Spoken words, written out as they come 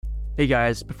Hey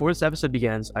guys, before this episode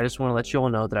begins, I just want to let you all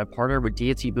know that I partnered with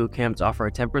DAT Bootcamp to offer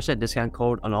a 10% discount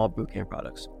code on all Bootcamp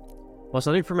products. While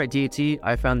studying for my DAT,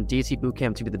 I found DAT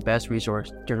Bootcamp to be the best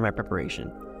resource during my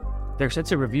preparation. Their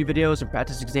extensive review videos and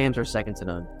practice exams are second to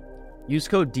none. Use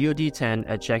code DOD10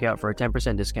 at checkout for a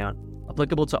 10% discount,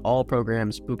 applicable to all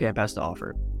programs Bootcamp has to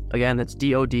offer. Again, that's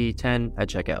DOD10 at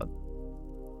checkout.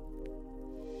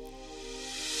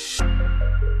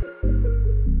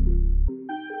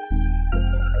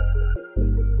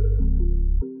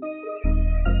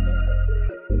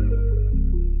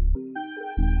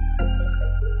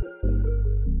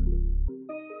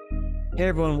 Hey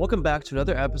everyone, welcome back to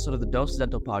another episode of the Dose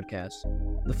Dental Podcast.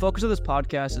 The focus of this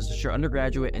podcast is to share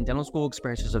undergraduate and dental school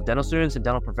experiences of dental students and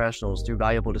dental professionals through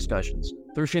valuable discussions.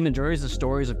 Through sharing the journeys and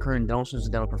stories of current dental students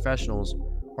and dental professionals,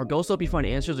 our goal is to help you find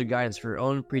answers and guidance for your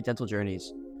own pre-dental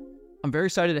journeys. I'm very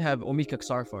excited to have Omid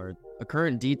Khaksarfard, a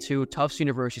current D2 Tufts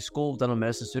University School of Dental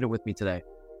Medicine student with me today.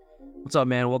 What's up,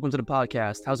 man? Welcome to the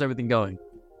podcast. How's everything going?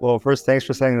 Well, first, thanks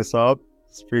for setting this up.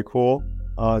 It's pretty cool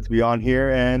to be on here,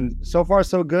 and so far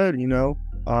so good. I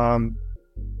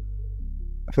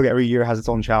feel like every year has its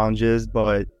own challenges,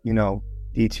 but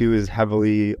D2 is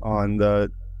heavily on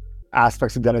the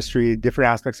aspects of dentistry, different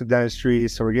aspects of dentistry,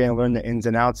 so we're getting to learn the ins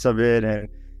and outs of it, and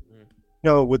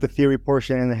with the theory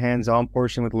portion and the hands-on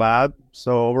portion with lab.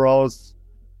 So overall,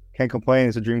 can't complain.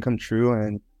 It's a dream come true,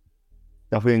 and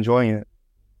definitely enjoying it.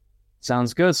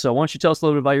 Sounds good. So why don't you tell us a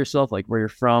little bit about yourself, like where you're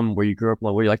from, where you grew up,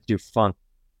 what you like to do for fun?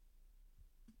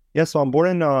 Yeah, so I'm born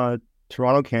in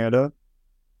Toronto, Canada.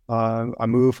 I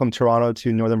moved from Toronto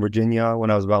to Northern Virginia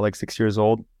when I was about 6 years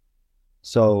old.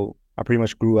 So I pretty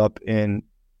much grew up in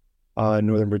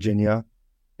Northern Virginia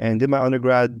and did my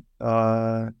undergrad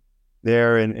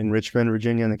there in Richmond,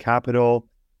 Virginia, in the capital.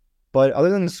 But other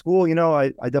than the school,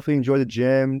 I definitely enjoy the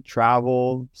gym,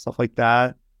 travel, stuff like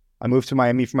that. I moved to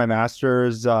Miami for my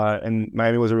master's, and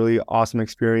Miami was a really awesome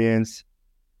experience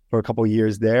for a couple of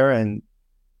years there, and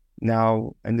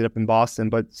now ended up in Boston.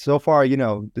 But so far,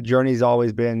 the journey's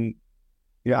always been,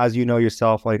 as you know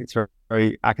yourself, it's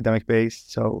very academic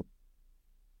based. So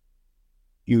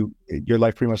your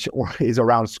life pretty much is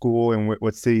around school and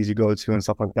what cities you go to and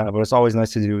stuff like that. But it's always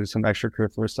nice to do some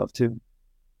extracurricular stuff too.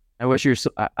 I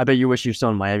bet you wish you're still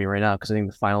in Miami right now, because I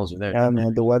think the finals are there. Yeah,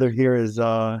 man, the weather here is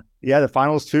the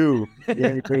finals too.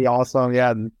 Yeah, pretty awesome.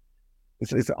 Yeah,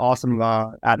 it's an awesome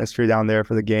atmosphere down there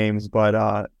for the games.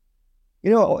 But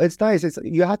it's nice.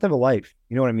 You have to have a life.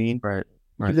 You know what I mean? Right.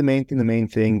 Keep the main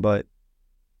thing, but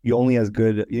you only as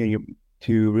good,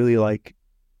 to really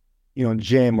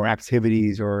gym or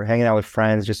activities or hanging out with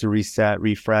friends just to reset,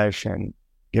 refresh, and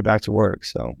get back to work.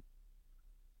 So,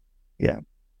 yeah.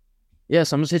 Yeah,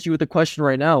 so I'm just hit you with a question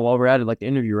right now while we're at it, the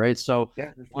interview, right? So,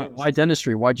 why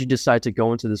dentistry? Why'd you decide to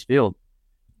go into this field?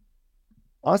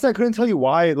 Honestly, I couldn't tell you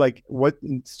why, what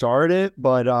started it,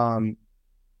 but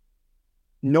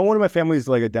no one in my family is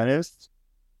a dentist.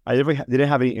 I didn't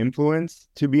have any influence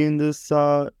to be in this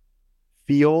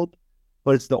field,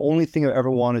 but it's the only thing I've ever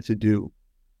wanted to do,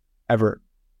 ever.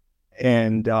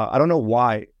 And I don't know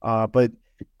why, but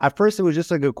at first it was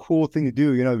just a cool thing to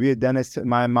do, be a dentist. In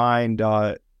my mind,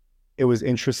 it was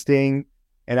interesting.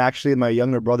 And actually, my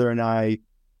younger brother and I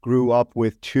grew up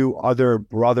with two other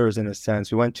brothers, in a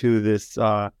sense. We went to this,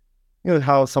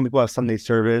 how some people have Sunday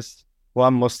service. Well,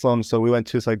 I'm Muslim, so we went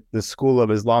to the School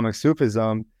of Islamic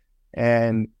Sufism,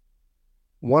 and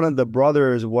one of the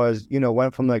brothers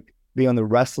went from being on the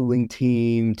wrestling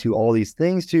team to all these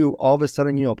things to all of a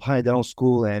sudden, applying to dental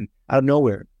school, and out of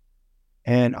nowhere.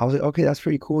 And I was like, okay, that's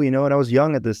pretty cool, and I was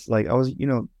young at this, I was,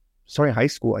 starting high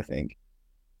school, I think.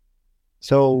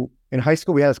 So in high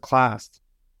school, we had this class,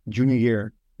 junior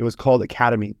year. It was called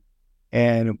Academy,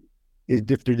 and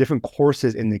there are different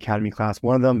courses in the Academy class,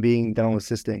 one of them being dental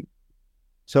assisting.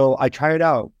 So I tried it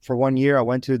out for 1 year. I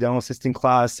went to the dental assisting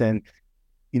class, and,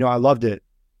 I loved it.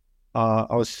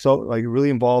 I was so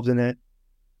really involved in it.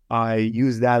 I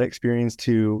used that experience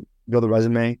to build a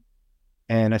resume,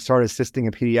 and I started assisting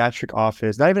a pediatric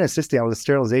office. Not even assisting, I was a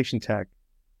sterilization tech,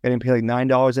 getting paid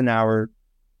 $9 an hour,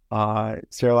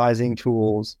 sterilizing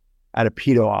tools at a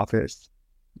pedo office,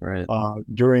 right?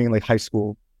 During high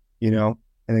school, and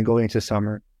then going into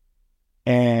summer.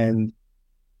 And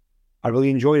I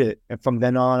really enjoyed it. And from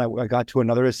then on, I got to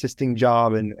another assisting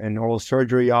job in an oral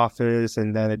surgery office,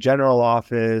 and then a general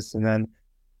office. And then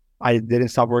I didn't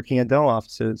stop working at dental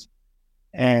offices.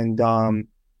 And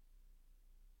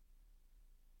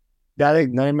that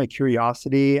ignited my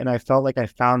curiosity. And I felt like I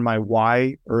found my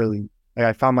why early.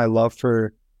 I found my love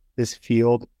for this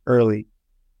field early.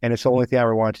 And it's the only thing I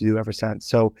ever wanted to do ever since.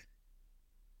 So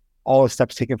all the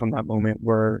steps taken from that moment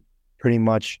were pretty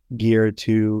much geared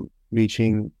to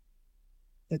reaching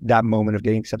that moment of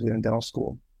getting accepted in dental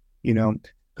school, you know,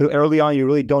 because early on, you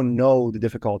really don't know the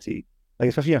difficulty. Like,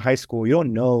 especially in high school, you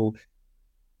don't know,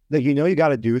 like, you know, you got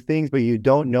to do things, but you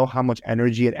don't know how much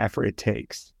energy and effort it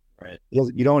takes. Right.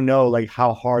 You don't know like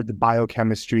how hard the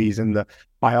biochemistries and the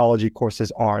biology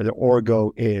courses are, the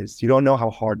orgo is. You don't know how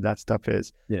hard that stuff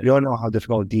is. Yeah. You don't know how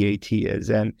difficult DAT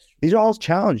is. And these are all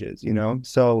challenges, you know?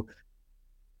 So,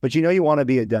 but you know, you want to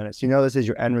be a dentist. You know, this is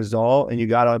your end result and you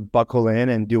got to buckle in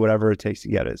and do whatever it takes to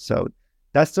get it. So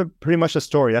that's pretty much the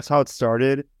story. That's how it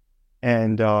started.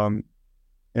 And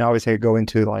obviously I go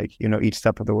into like, you know, each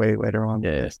step of the way later on.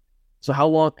 Yeah. So how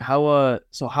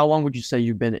long would you say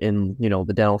you've been in, you know,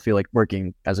 the dental field, like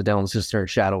working as a dental assistant,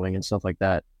 shadowing and stuff like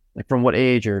that? Like from what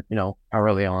age, or, you know, how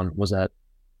early on was that?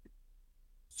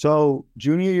 So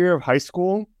junior year of high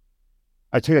school,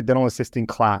 I took a dental assisting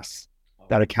class,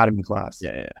 that academy class.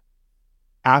 Yeah.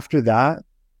 After that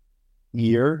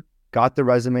year, got the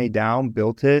resume down,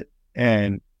 built it,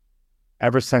 and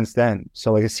ever since then,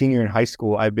 so like a senior in high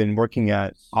school, I've been working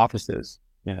at offices.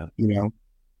 Yeah. You know,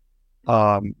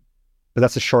 but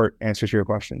that's a short answer to your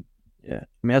question. Yeah,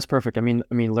 I mean that's perfect. I mean,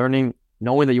 knowing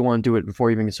that you want to do it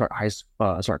before you even start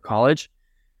start college,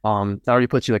 that already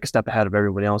puts you like a step ahead of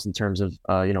everybody else in terms of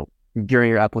you know, gearing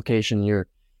your application, your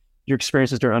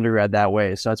experiences during undergrad that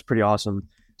way. So that's pretty awesome.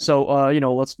 So you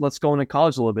know, let's go into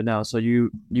college a little bit now. So you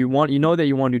know that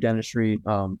you want to do dentistry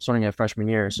starting at freshman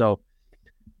year. So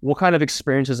what kind of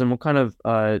experiences and what kind of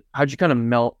how'd you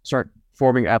kind of start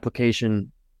forming your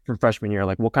application from freshman year?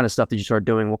 Like what kind of stuff did you start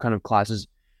doing? What kind of classes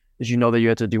did you know that you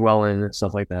had to do well in and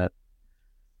stuff like that?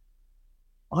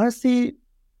 Honestly,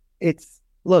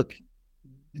 look,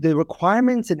 the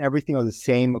requirements and everything are the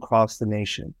same across the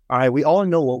nation. All right, we all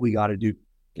know what we got to do.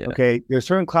 Yeah. Okay, there's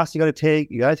certain classes you got to take.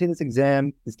 You got to take this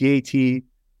exam, this DAT,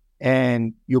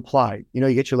 and you apply. You know,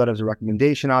 you get your letters of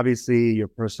recommendation, obviously, your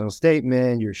personal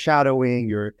statement, your shadowing,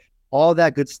 your all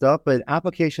that good stuff. But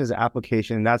application is an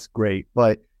application, and that's great.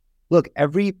 But look,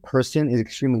 every person is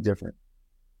extremely different.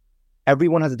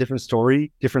 Everyone has a different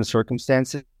story, different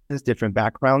circumstances, different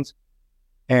backgrounds.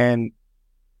 And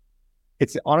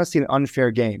it's honestly an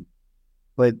unfair game,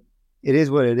 but it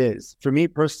is what it is. For me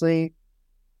personally,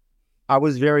 I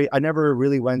never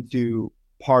really went to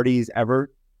parties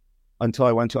ever until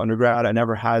I went to undergrad. I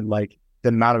never had like the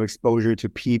amount of exposure to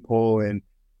people, and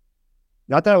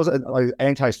not that I was like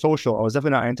antisocial. I was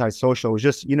definitely not antisocial. It was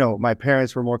just, you know, my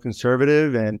parents were more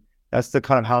conservative, and that's the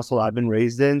kind of household I've been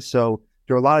raised in. So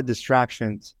there were a lot of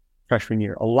distractions freshman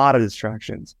year, a lot of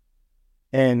distractions.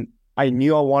 And I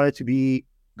knew I wanted to be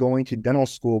going to dental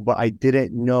school, but I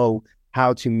didn't know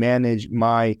how to manage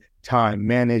my time,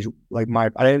 I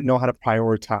didn't know how to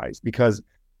prioritize because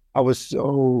I was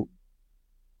so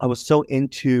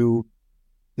into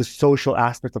the social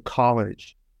aspect of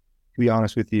college, to be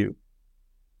honest with you,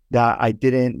 that I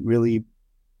didn't really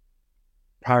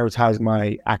prioritize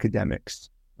my academics.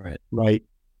 Right.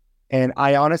 And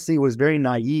I honestly was very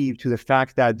naive to the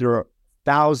fact that there are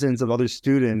thousands of other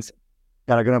students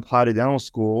that are going to apply to dental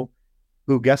school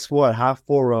who, guess what, have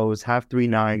 4.0s, have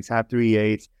 3.9s, have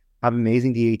 3.8s, have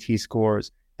amazing DAT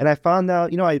scores. And I found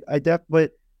out, you know,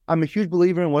 but I'm a huge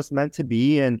believer in what's meant to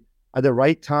be. And at the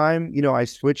right time, you know, I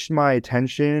switched my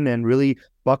attention and really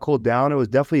buckled down. It was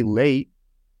definitely late.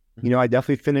 You know, I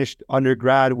definitely finished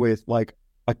undergrad with like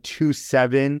a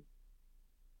 2.7,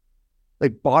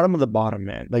 like bottom of the bottom,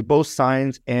 man. Like both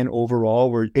science and overall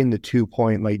were in the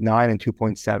 2.9 and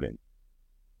 2.7.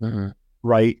 Mm-hmm.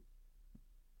 Right.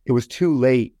 It was too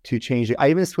late to change it. I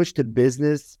even switched to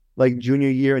business like junior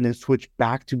year and then switched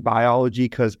back to biology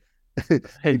because the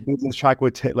business track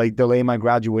would delay my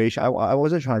graduation. I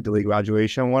wasn't trying to delay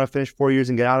graduation. I want to finish 4 years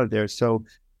and get out of there. So,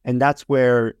 and that's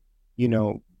where, you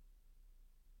know,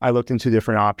 I looked into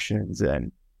different options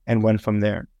and went from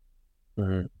there.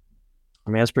 Mm-hmm. I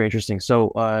mean, that's pretty interesting.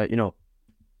 So, you know,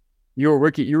 you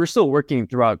were still working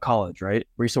throughout college, right?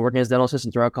 Were you still working as a dental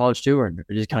assistant throughout college too, or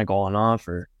just kind of go on and off,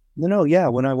 or? No, yeah.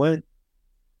 When I went,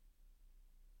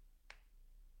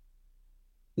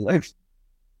 like,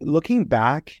 looking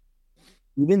back,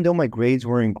 even though my grades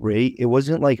weren't great, it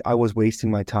wasn't like I was wasting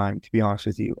my time, to be honest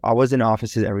with you. I was in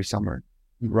offices every summer,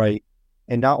 right?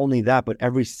 And not only that, but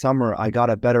every summer I got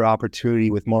a better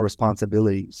opportunity with more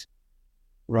responsibilities,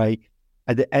 right?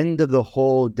 At the end of the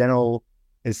whole dental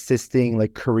assisting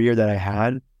like career that I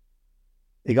had,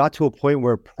 it got to a point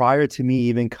where prior to me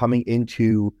even coming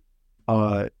into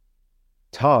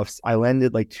Tufts, I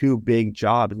landed like 2 big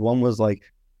jobs. One was like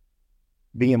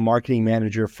being a marketing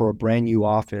manager for a brand new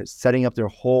office, setting up their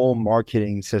whole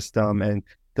marketing system. And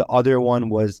the other one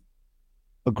was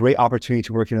a great opportunity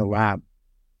to work in a lab.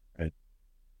 Right.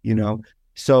 You know,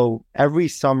 So every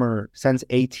summer since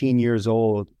 18 years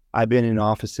old, I've been in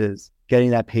offices, getting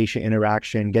that patient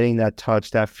interaction, getting that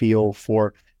touch, that feel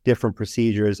for different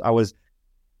procedures. I was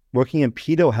working in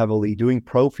pedo heavily, doing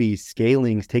prophies,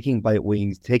 scalings, taking bite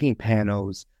wings, taking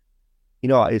panos.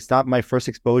 It's not my first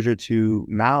exposure to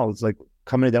mouths. Like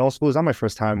coming to dental school is not my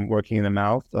first time working in the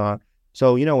mouth.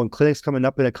 So when clinic's coming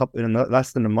up in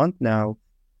less than a month now,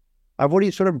 I've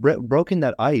already sort of broken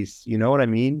that ice. You know what I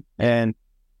mean? And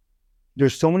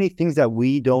there's so many things that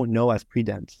we don't know as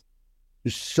pre-dents.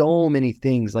 There's so many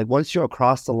things. Like once you're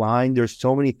across the line, there's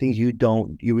so many things you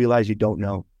realize you don't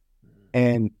know.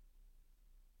 And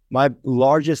my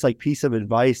largest piece of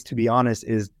advice, to be honest,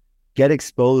 is get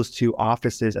exposed to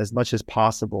offices as much as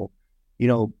possible.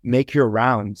 Make your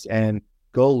rounds and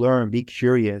go learn, be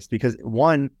curious. Because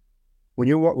when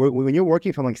you're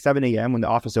working from 7 a.m. when the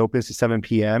office opens to 7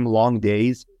 p.m., long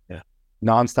days,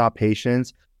 nonstop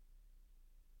patients,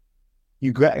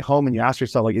 you get home and you ask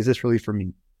yourself, is this really for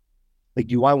me?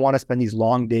 Do I want to spend these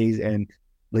long days and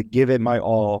give it my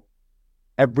all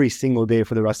every single day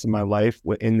for the rest of my life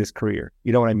in this career?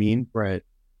 You know what I mean? Right.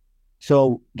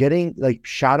 So getting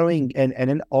shadowing and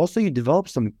then also you develop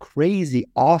some crazy,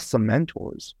 awesome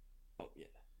mentors.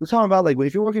 We're talking about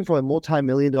if you're working for a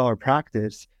multi-million-dollar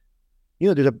practice,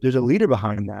 there's a leader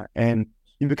behind that, and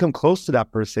you become close to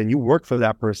that person. You work for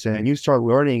that person, and you start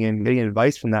learning and getting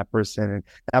advice from that person, and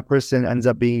that person ends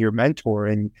up being your mentor,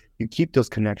 and you keep those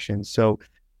connections. So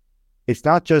it's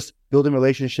not just building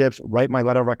relationships, write my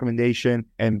letter of recommendation,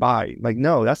 and bye.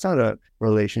 No, that's not a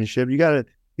relationship. You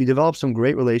develop some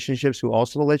great relationships who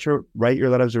also let you write your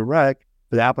letters of rec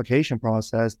for the application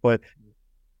process, but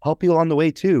help you along the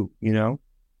way too,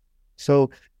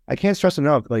 So I can't stress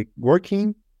enough,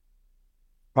 working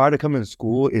prior to coming to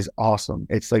school is awesome.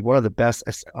 It's one of the best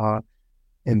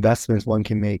investments one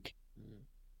can make,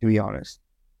 to be honest.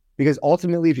 Because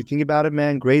ultimately, if you think about it,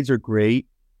 man, grades are great,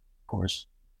 of course.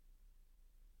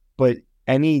 But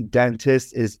any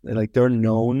dentist is they're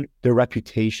known, their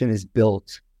reputation is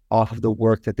built off of the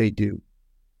work that they do,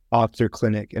 off their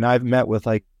clinic. And I've met with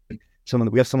we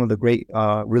have some of the great,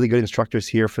 really good instructors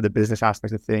here for the business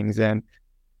aspects of things. And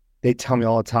they tell me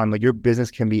all the time, your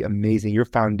business can be amazing. Your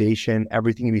foundation,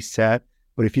 everything can be set.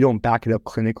 But if you don't back it up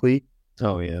clinically,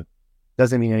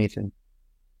 doesn't mean anything.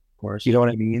 Of course. You know what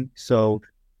I mean? So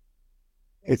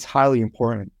it's highly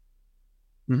important.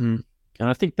 Mm-hmm. And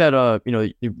I think that,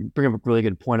 you bring up a really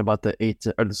good point about the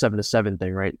 7 to 7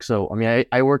 thing, right? So,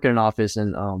 I work in an office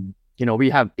and, we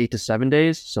have 8 to 7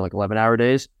 days. So 11-hour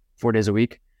days, 4 days a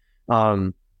week.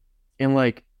 And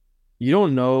you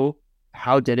don't know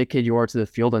how dedicated you are to the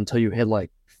field until you hit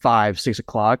 5, 6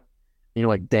 o'clock. And you're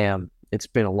like, damn, it's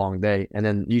been a long day. And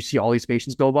then you see all these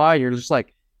patients go by and you're just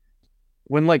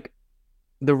when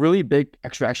the really big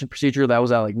extraction procedure that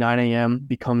was at 9 a.m.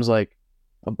 becomes a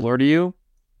blur to you,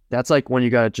 that's when you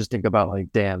got to just think about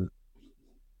damn,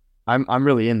 I'm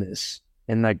really in this.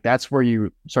 And that's where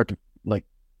you start to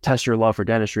test your love for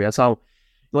dentistry. That's how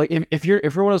if you're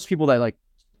one of those people that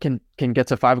can get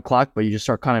to 5 o'clock, but you just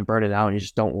start kind of burning out and you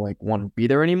just don't want to be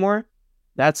there anymore.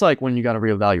 That's when you got to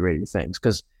reevaluate your things.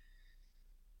 Cause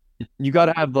you got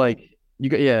to have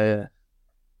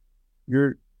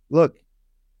look,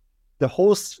 the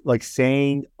whole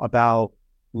saying about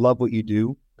love what you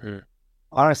do.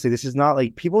 Honestly, this is not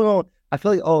people don't, I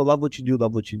feel love what you do,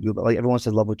 but everyone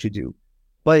says love what you do.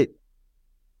 But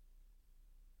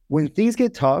when things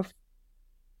get tough,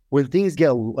 when things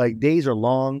get days are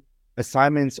long,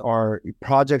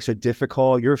 projects are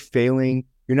difficult, you're failing,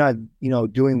 you're not,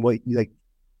 doing what you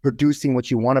producing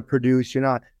what you want to produce, you're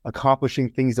not accomplishing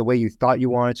things the way you thought you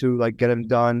wanted to, get them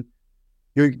done.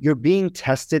 You're being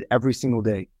tested every single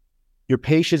day. Your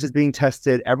patience is being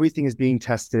tested, everything is being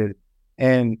tested.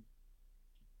 And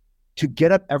to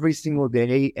get up every single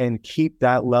day and keep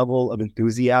that level of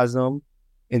enthusiasm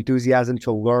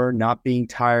to learn, not being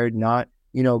tired, not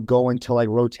going to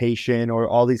rotation or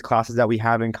all these classes that we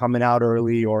have and coming out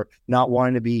early or not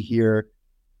wanting to be here.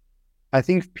 I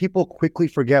think people quickly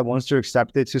forget once they're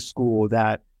accepted to school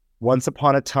that once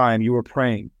upon a time you were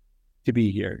praying to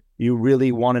be here. You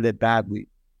really wanted it badly.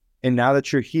 And now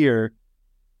that you're here,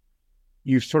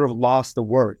 you've sort of lost the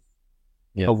worth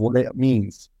of what it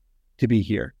means to be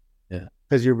here. Yeah.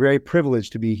 Because you're very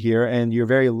privileged to be here and you're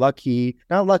very lucky,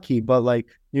 not lucky, but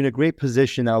you're in a great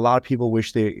position that a lot of people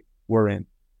wish they were in.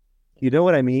 You know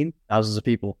what I mean? Thousands of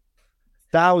people.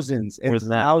 Thousands and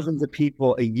thousands of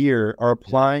people a year are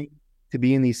applying to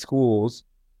be in these schools,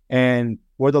 and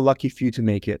we're the lucky few to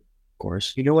make it. Of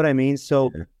course. You know what I mean?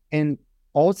 So, and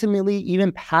ultimately,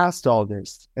 even past all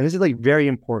this, and this is very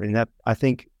important that I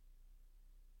think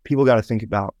people got to think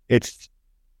about. It's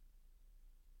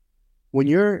when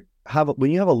you have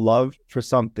a love for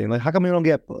something, like how come you don't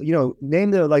get,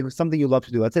 name the like something you love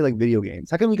to do. Let's say like video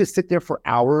games. How come you could sit there for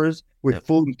hours with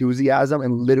full enthusiasm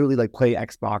and literally like play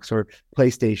Xbox or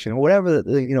PlayStation or whatever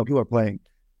people are playing?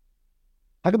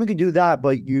 How come you can do that,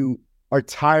 but you are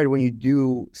tired when you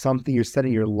do something you're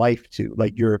setting your life to,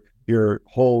 like your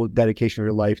whole dedication of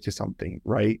your life to something,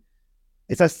 right?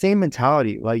 It's that same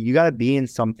mentality. Like you got to be in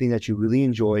something that you really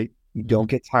enjoy, you don't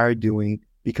get tired doing,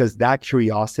 because that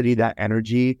curiosity, that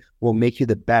energy will make you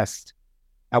the best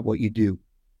at what you do.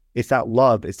 It's that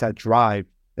love, it's that drive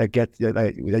that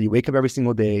you wake up every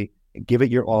single day and give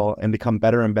it your all and become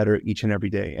better and better each and every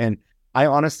day. And I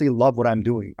honestly love what I'm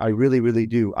doing. I really, really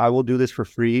do. I will do this for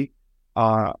free.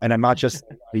 And I'm not just,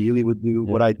 I really would do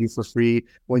what I do for free.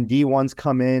 When D1s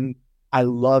come in, I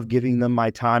love giving them my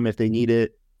time if they need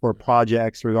it for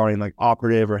projects regarding like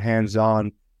operative or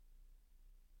hands-on.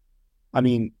 I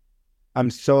mean, I'm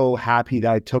so happy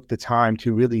that I took the time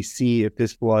to really see if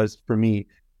this was for me,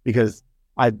 because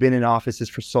I've been in offices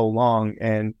for so long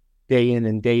and day in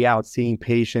and day out seeing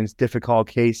patients, difficult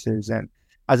cases. And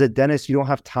as a dentist, you don't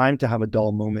have time to have a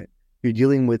dull moment. You're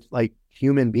dealing with like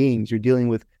human beings. You're dealing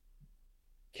with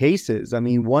cases. I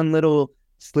mean, one little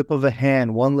slip of a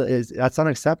hand, that's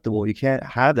unacceptable. You can't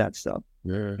have that stuff.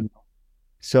 Yeah.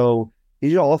 So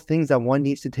these are all things that one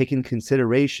needs to take in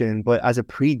consideration. But as a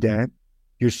pre-dent,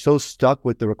 you're so stuck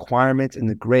with the requirements and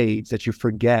the grades that you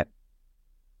forget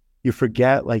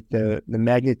like the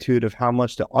magnitude of how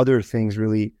much the other things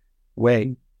really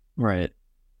weigh. Right.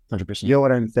 100%. You know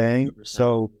what I'm saying? 100%.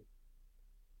 So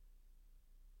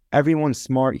everyone's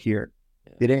smart here.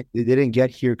 They didn't get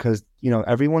here because,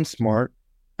 everyone's smart.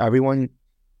 Everyone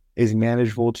is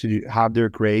manageable to have their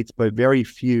grades, but very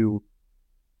few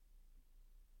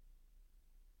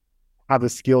have the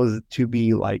skills to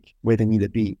be like where they need to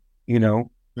be, and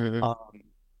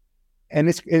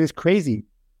it's crazy.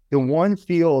 The one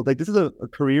field, like this is a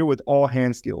career with all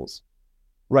hand skills,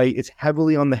 right? It's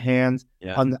heavily on the hands,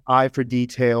 on the eye for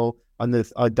detail, on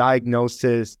the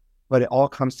diagnosis, but it all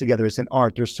comes together. It's an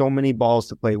art. There's so many balls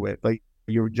to play with. Like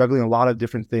you're juggling a lot of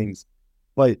different things,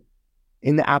 but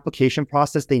in the application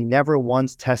process, they never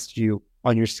once test you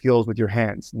on your skills with your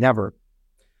hands, never.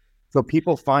 So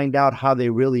people find out how they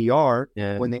really are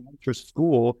when they enter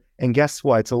school. And guess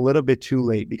what? It's a little bit too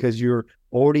late because you're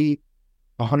already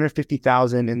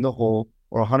 $150,000 in the hole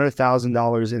or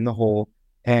 $100,000 in the hole.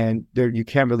 And you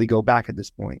can't really go back at this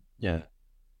point. Yeah.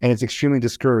 And it's extremely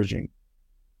discouraging.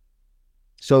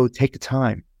 So take the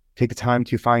time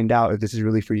to find out if this is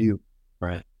really for you.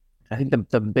 Right. I think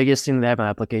the biggest thing they have on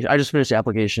application, I just finished the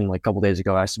application like a couple days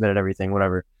ago. I submitted everything,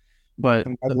 whatever. But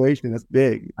congratulations, that's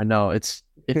big. I know it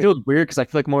feels weird because I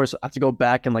feel like more I have to go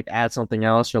back and like add something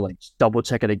else or like double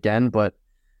check it again. But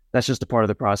that's just a part of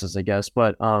the process, I guess.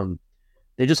 But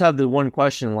they just have the one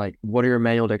question like, what are your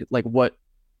manual the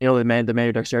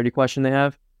manual dexterity question they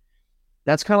have.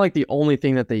 That's kind of like the only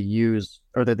thing that they use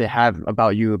or that they have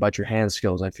about your hand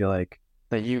skills. I feel like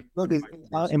that you look.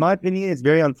 In my opinion, it's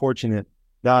very unfortunate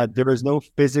that there is no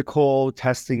physical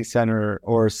testing center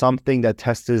or something that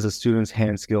tests a student's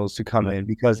hand skills to come in,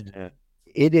 because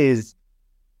it is,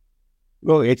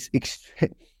 well, it's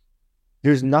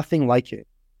there's nothing like it.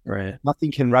 Right.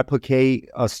 Nothing can replicate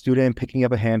a student picking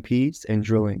up a handpiece and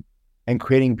drilling and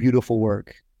creating beautiful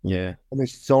work. Yeah. And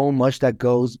there's so much that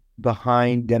goes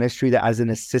behind dentistry that as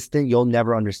an assistant, you'll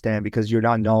never understand because you're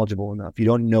not knowledgeable enough. You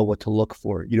don't know what to look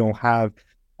for. You don't have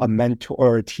a mentor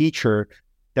or a teacher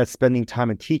that's spending time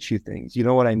to teach you things. You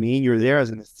know what I mean? You're there as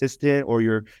an assistant, or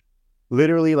you're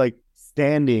literally like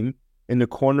standing in the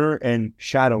corner and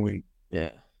shadowing. Yeah.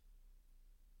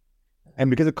 And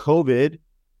because of COVID,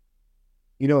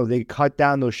 they cut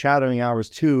down those shadowing hours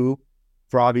too,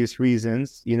 for obvious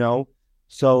reasons,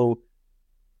 So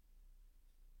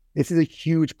this is a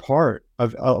huge part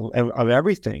of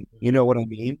everything. You know what I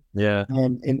mean? Yeah.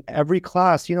 And in every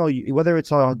class, whether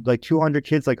it's like 200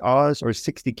 kids like us or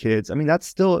 60 kids, I mean, that's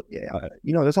still,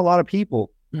 there's a lot of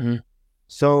people. Mm-hmm.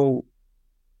 So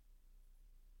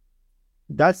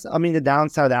that's, the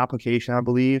downside of the application, I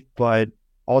believe. But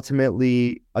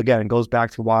ultimately, again, it goes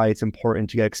back to why it's important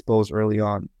to get exposed early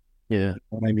on. Yeah. You know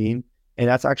what I mean? And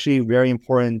that's actually very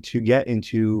important to get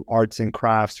into arts and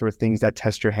crafts or things that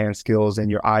test your hand skills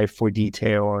and your eye for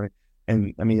detail.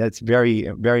 And that's very,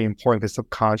 very important because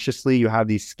subconsciously you have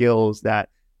these skills that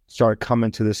start coming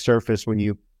to the surface when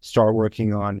you start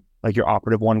working on like your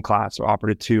operative 1 class or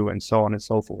operative 2 and so on and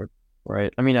so forth.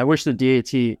 Right. I wish the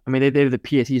DAT, they have the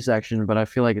PAT section, but I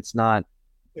feel like it's nothing.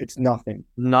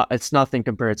 It's nothing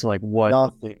compared to like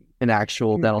what an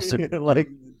actual dental student like.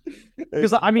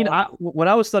 Because when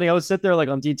I was studying, I would sit there like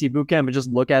on DT boot camp and just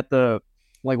look at the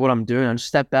like what I'm doing. I just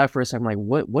step back for a second, like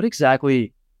what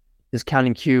exactly is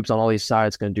counting cubes on all these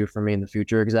sides going to do for me in the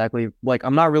future exactly? Like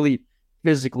I'm not really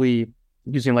physically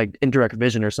using like indirect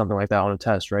vision or something like that on a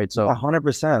test, right? So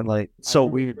 100%. Like so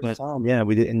weird, but yeah,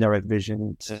 we did indirect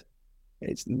vision.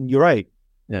 It's you're right.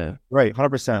 yeah. Right,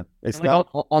 100%. It's Like not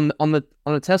on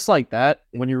a test like that,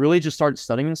 when you really just start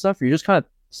studying and stuff, you just kind of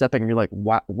step back and you're like,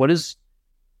 what is?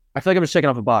 I feel like I'm just checking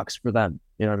off a box for them.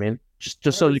 You know what I mean?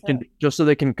 Just so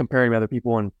they can compare me to other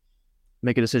people and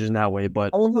make a decision that way.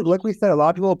 But like we said, a lot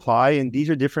of people apply, and these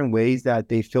are different ways that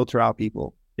they filter out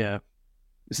people. yeah,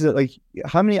 This is like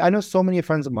how many? I know so many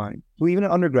friends of mine who even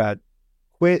in undergrad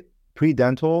quit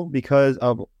pre-dental because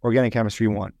of organic chemistry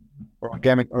 1 or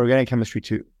organic chemistry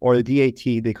 2 or the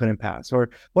DAT they couldn't pass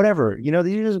or whatever. You know,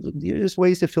 these are just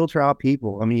ways to filter out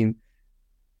people. I mean,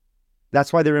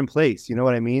 that's why they're in place. You know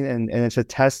what I mean? And it's a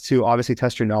test to obviously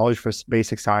test your knowledge for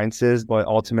basic sciences, but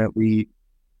ultimately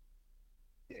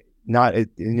not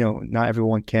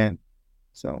everyone can.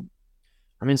 So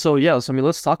I mean, so yeah, so I mean,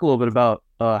 let's talk a little bit about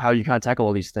how you kind of tackle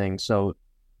all these things. So,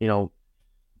 you know,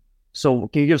 so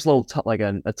can you give us a little like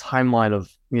a timeline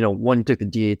of when you took the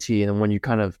DAT and then when you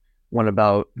kind of went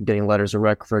about getting letters of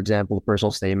rec, for example, the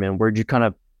personal statement? Where did you kind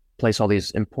of place all these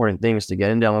important things to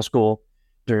get in dental school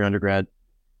during undergrad?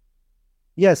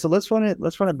 yeah, so let's run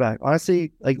it back.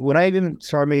 Honestly, like when I even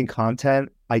started making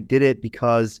content, I did it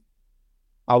because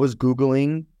I was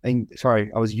Googling I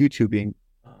was YouTubing,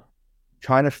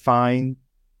 trying to find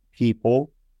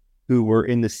people who were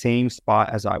in the same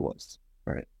spot as I was.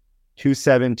 Right.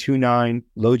 2.7, 2.9,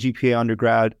 low GPA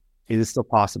undergrad. Is it still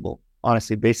possible?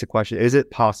 Honestly, basic question. Is it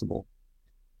possible?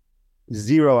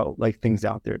 Zero like things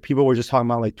out there. People were just talking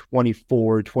about like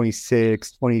 24,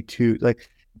 26, 22. Like,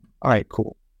 all right,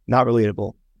 cool. Not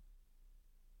relatable.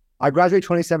 I graduated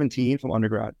 2017 from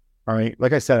undergrad. All right.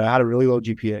 Like I said, I had a really low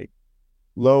GPA.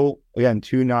 Low, again,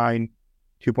 2.9,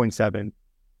 2.7.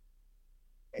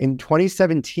 In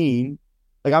 2017,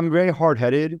 like I'm very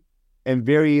hard-headed and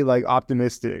very like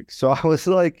optimistic. So I was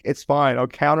like, it's fine. I'll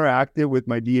counteract it with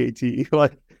my DAT.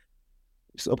 Like,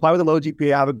 just apply with a low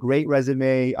GPA. I have a great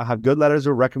resume. I have good letters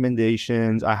of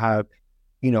recommendations. I have,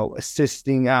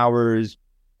 assisting hours.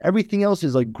 Everything else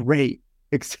is like great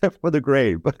except for the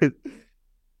grade. But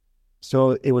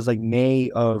so it was like May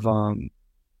of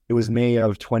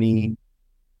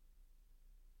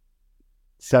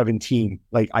 2017.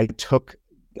 Like I took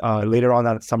later on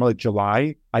that summer, like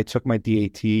July, I took my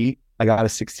DAT. I got a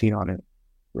 16 on it,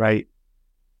 right?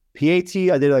 PAT,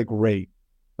 I did like great.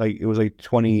 Like it was like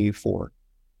 24.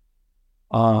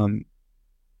 Took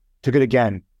it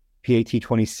again. PAT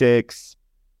 26,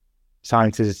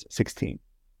 sciences 16.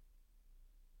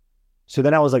 So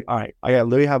then I was like, all right, I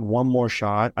literally have one more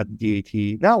shot at the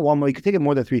DAT. Not one more, you could take it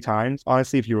more than 3 times.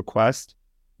 Honestly, if you request,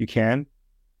 you can.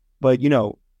 But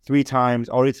 3 times,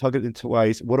 already took it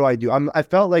twice. What do I do? I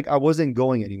felt like I wasn't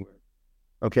going anywhere.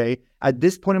 Okay. At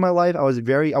this point in my life, I was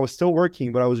still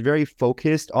working, but I was very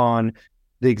focused on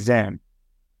the exam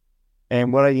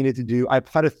and what I needed to do. I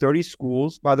applied to 30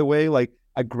 schools, by the way. Like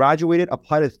I graduated,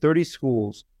 applied to 30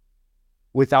 schools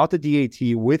without the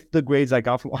DAT, with the grades I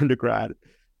got from undergrad.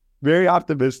 Very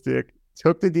optimistic.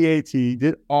 Took the DAT,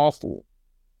 did awful.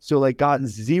 So like got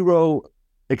 0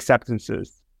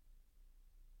 acceptances.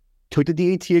 Took the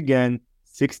DAT again,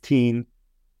 16.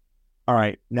 All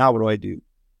right, now what do I do?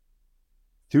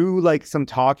 Through like some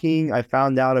talking, I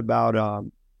found out about,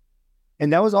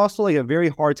 and that was also like a very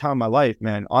hard time in my life,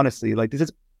 man. Honestly, like this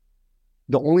is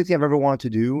the only thing I've ever wanted to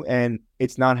do, and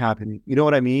it's not happening. You know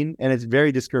what I mean? And it's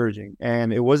very discouraging.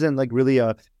 And it wasn't like really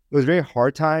it was a very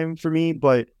hard time for me,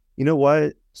 but you know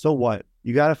what? So what?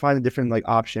 You got to find a different like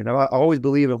option. I always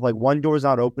believe if like one door's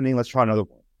not opening, let's try another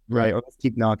one, right? Or let's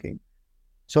keep knocking.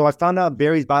 So I found out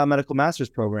Barry's biomedical master's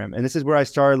program. And this is where I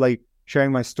started like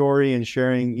sharing my story and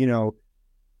sharing,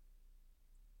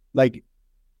 like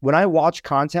when I watch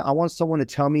content, I want someone to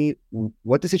tell me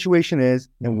what the situation is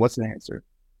and what's the answer.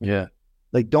 Yeah.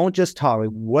 Like, don't just talk. Like,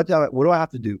 what do I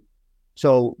have to do?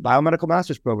 So biomedical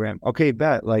master's program. Okay,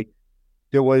 bet. Like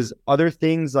there was other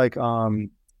things like,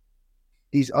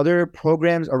 these other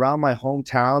programs around my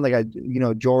hometown, like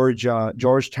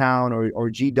Georgetown or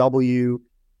GW,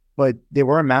 but they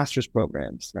weren't master's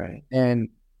programs. Right. And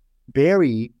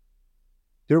Barry,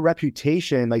 their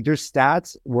reputation, like their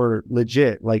stats were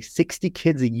legit. Like 60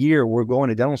 kids a year were going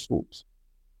to dental schools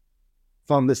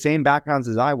from the same backgrounds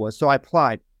as I was. So I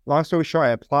applied. Long story short,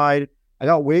 I applied. I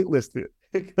got waitlisted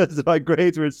because my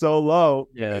grades were so low.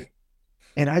 Yeah.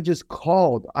 And I just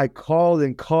called. I called,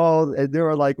 and they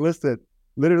were like, listen,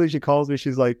 literally she calls me.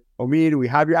 She's like, Omid, we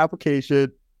have your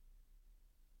application.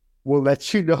 we'll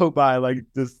let you know by like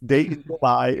this date in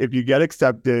July. If you get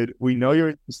accepted, we know you're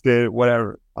interested,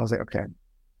 whatever. I was like, okay.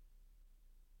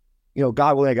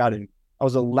 God willing, I got in. I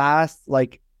was the last,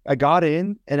 like, I got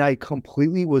in and I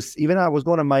completely was, even I was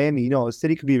going to Miami, a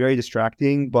city could be very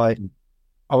distracting, but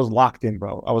I was locked in,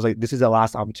 bro. I was like, this is the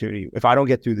last opportunity. If I don't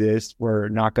get through this, we're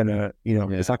not gonna,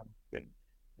 it's not gonna happen.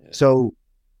 Yeah. So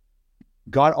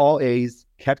got all A's,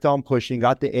 kept on pushing,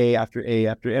 got the A after A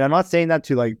after, and I'm not saying that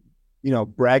to like,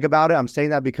 brag about it. I'm saying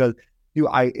that because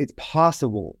it's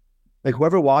possible. Like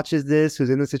whoever watches this, who's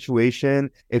in the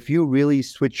situation, if you really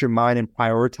switch your mind and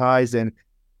prioritize, and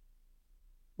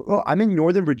well, I'm in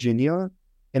Northern Virginia,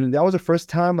 and that was the first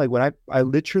time like when I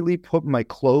literally put my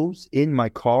clothes in my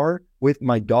car with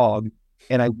my dog,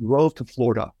 and I drove to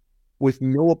Florida with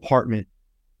no apartment.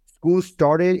 School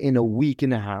started in a week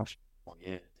and a half. Oh,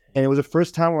 yeah. And it was the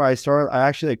first time where I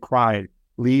actually cried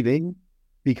leaving,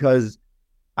 because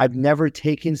I've never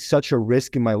taken such a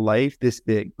risk in my life this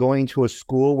big, going to a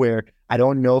school where I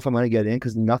don't know if I'm going to get in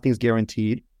because nothing's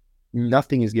guaranteed.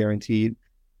 Nothing is guaranteed.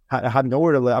 I have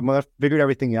nowhere to live. I'm going to figure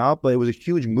everything out, but it was a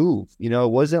huge move. It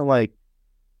wasn't like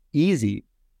easy.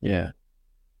 Yeah.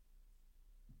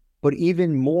 But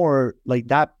even more like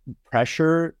that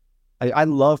pressure, I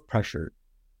love pressure.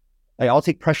 Like I'll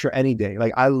take pressure any day.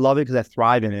 Like I love it because I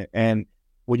thrive in it. And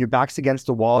when your back's against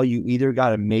the wall, you either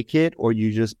got to make it or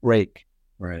you just break.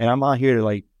 Right. And I'm not here to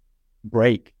like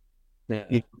break.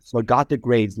 Yeah. So I got the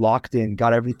grades locked in,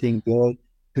 got everything good.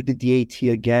 Took the DAT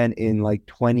again in like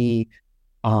 20,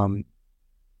 I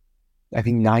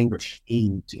think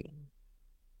 19.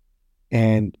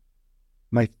 And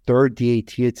my third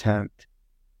DAT attempt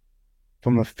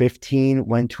from a 15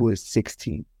 went to a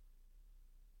 16.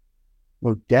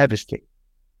 Well, devastating.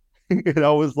 And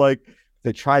I was like,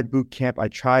 I tried boot camp. I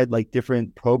tried like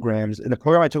different programs, and the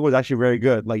program I took was actually very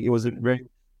good. Like it was very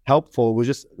helpful.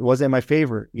 It wasn't in my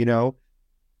favor,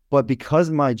 but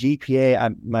because my GPA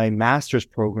at my master's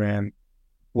program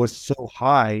was so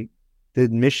high, the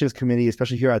admissions committee,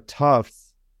 especially here at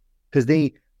Tufts, because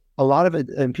a lot of it,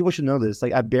 and people should know this,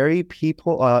 like at Berry,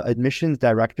 admissions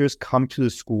directors come to the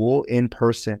school in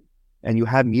person and you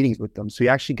have meetings with them. So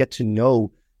you actually get to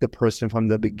know the person from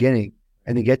the beginning,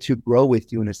 and they get to grow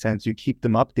with you in a sense. You keep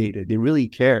them updated. They really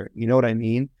care. You know what I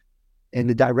mean? And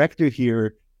the director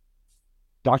here,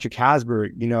 Dr.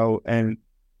 Kasberg, and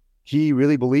he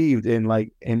really believed in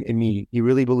in me. He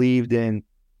really believed in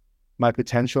my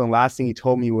potential. And last thing he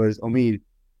told me was, Omid,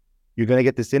 you're going to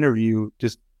get this interview.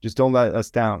 Just don't let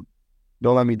us down.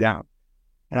 Don't let me down.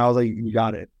 And I was like, you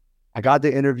got it. I got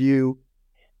the interview,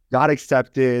 got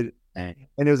accepted. And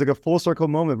it was like a full circle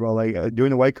moment, bro. Like during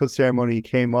the white coat ceremony, he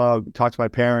came up, talked to my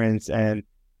parents, and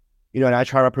and I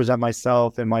try to represent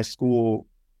myself and my school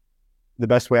the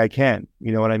best way I can.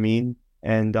 You know what I mean?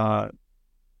 And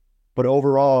but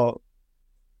overall,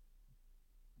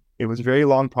 it was a very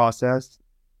long process,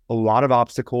 a lot of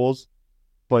obstacles.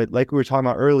 But like we were talking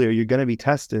about earlier, you're going to be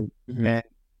tested, and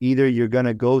either you're going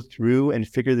to go through and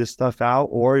figure this stuff out,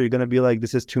 or you're going to be like,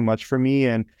 this is too much for me,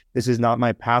 and this is not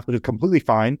my path, which is completely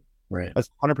fine. Right. That's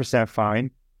 100%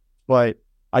 fine. But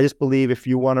I just believe if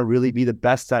you want to really be the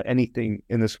best at anything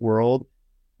in this world,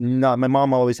 my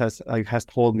mom always has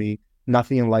told me,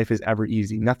 nothing in life is ever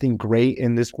easy. Nothing great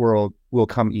in this world will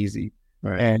come easy.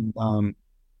 Right. And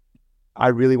I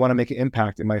really want to make an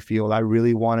impact in my field. I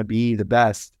really want to be the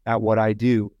best at what I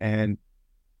do. And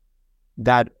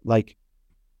that like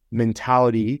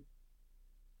mentality,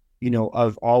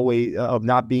 of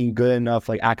not being good enough,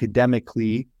 like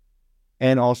academically,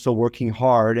 and also working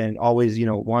hard and always,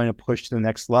 wanting to push to the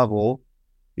next level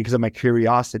because of my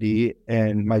curiosity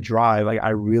and my drive. Like I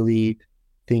really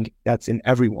think that's in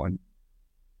everyone.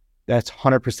 That's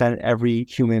 100% every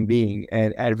human being,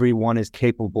 and everyone is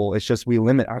capable. It's just we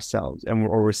limit ourselves, and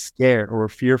we're scared or we're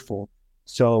fearful.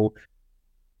 So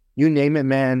you name it,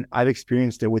 man, I've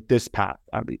experienced it with this path,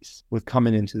 at least, with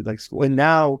coming into like school. And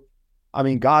now, I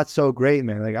mean, God's so great,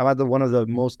 man. Like I'm at one of the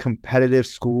most competitive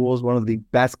schools, one of the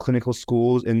best clinical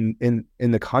schools in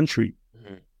the country,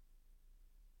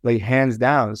 like hands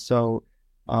down. So,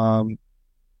 so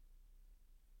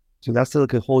that's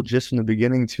like a whole gist from the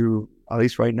beginning to at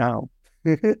least right now.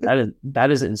 That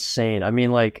is insane. I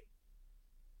mean, like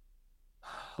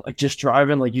just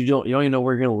driving, like you don't even know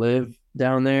where you're gonna live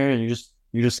down there, and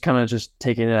you're just kind of just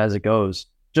taking it as it goes,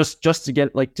 just to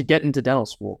get into dental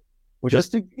school. Which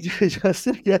just to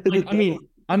get. Like,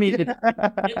 I mean,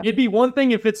 it'd be one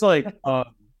thing if it's like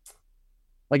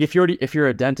if you're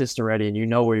a dentist already and you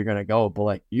know where you're gonna go, but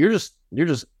like you're just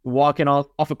walking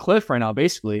off a cliff right now,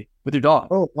 basically, with your dog.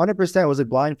 Oh, 100%. Was it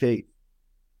blind faith?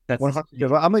 That's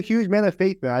 100%. I'm a huge man of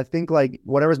faith, man. I think like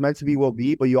whatever's meant to be will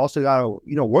be, but you also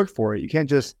gotta, work for it. You can't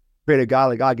just create a God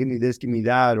like, God, give me this, give me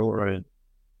that, or right.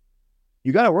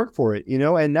 you gotta work for it,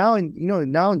 And now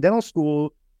in dental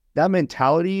school, that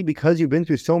mentality, because you've been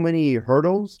through so many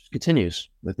hurdles, Continues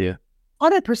with you.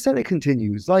 100% it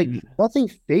continues. Like nothing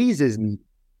phases me.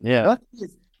 Yeah.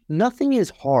 Nothing is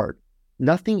hard.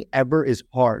 Nothing ever is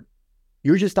hard.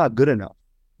 You're just not good enough.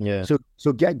 Yeah.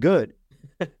 So get good.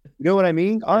 You know what I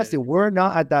mean? Honestly, we're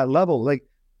not at that level. Like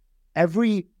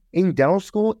in dental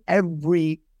school,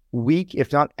 every week,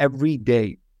 if not every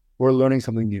day, we're learning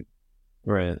something new.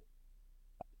 Right.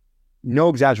 No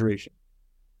exaggeration.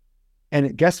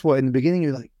 And guess what? In the beginning,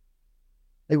 you're like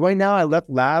right now, I left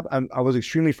lab. I was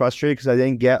extremely frustrated because I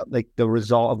didn't get like the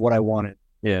result of what I wanted.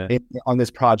 Yeah. On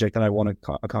this project that I want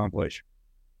to accomplish.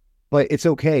 But it's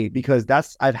okay because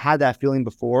I've had that feeling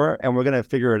before, and we're gonna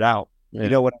figure it out. Yeah. You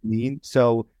know what I mean?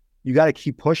 So you got to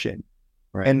keep pushing.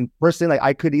 Right. And personally, like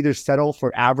I could either settle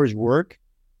for average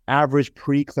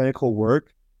preclinical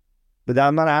work, but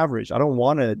I'm not average. I don't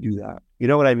want to do that. You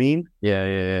know what I mean?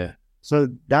 Yeah. So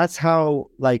that's how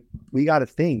like we got to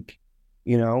think.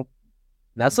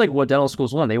 That's like what dental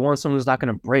schools want. They want someone who's not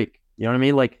going to break. You know what I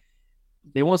mean? Like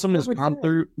they want someone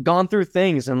who's gone through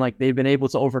things and like they've been able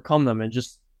to overcome them. And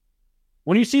just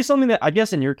when you see something that, I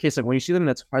guess in your case, like when you see something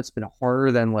that's been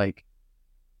harder than like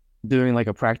doing like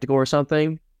a practical or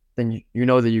something, then you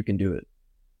know that you can do it.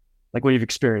 Like when you've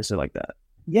experienced it like that.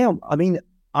 Yeah, I mean,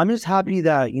 I'm just happy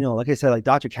that, like I said, like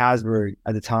Dr. Kasberg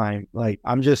at the time, like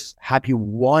I'm just happy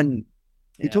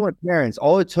he told my parents,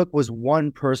 all it took was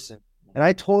one person. And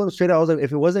I told him straight out, I was like,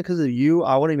 if it wasn't because of you,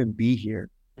 I wouldn't even be here.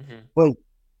 Mm-hmm. But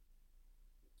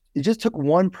it just took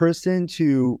one person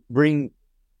to bring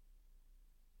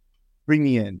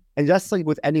me in. And just like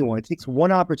with anyone, it takes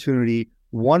one opportunity,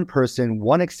 one person,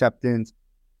 one acceptance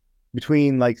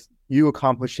between like you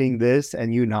accomplishing this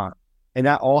and you not. And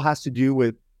that all has to do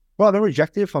with, I've been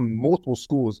rejected from multiple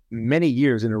schools many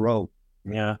years in a row.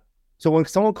 Yeah. So when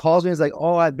someone calls me, it's like,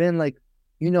 oh, I've been like,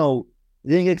 didn't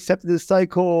get accepted this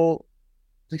cycle.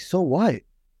 Like, so what?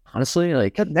 Honestly,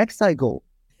 like next cycle.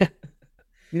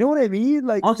 You know what I mean?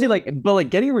 Like honestly, but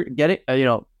getting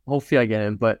hopefully I get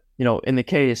in, but in the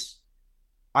case,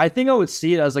 I think I would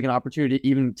see it as like an opportunity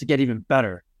to get even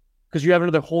better because you have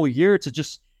another whole year to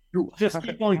just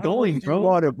keep on going, bro. You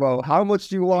want it, bro? How much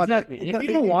do you want exactly. It? If you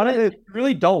don't want it, if you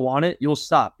really don't want it, you'll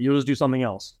stop. You'll just do something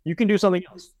else. You can do something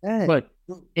else. But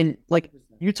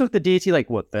you took the DAT like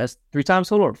what? That's 3 times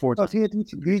total or 4 times?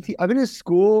 I've been in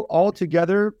school all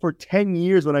together for 10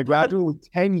 years. When I graduated,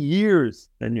 with 10 years.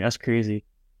 And that's crazy.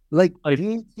 Like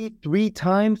DAT 3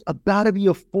 times, about to be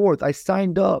a 4th. I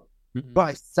signed up. Mm-hmm. But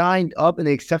I signed up and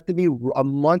they accepted me a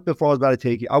month before I was about to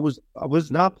take it. I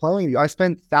was not playing you. I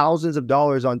spent thousands of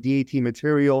dollars on DAT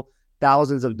material,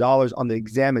 thousands of dollars on the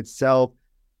exam itself,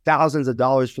 thousands of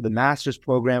dollars for the master's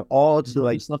program, all to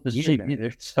like stuff is cheap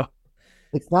either. So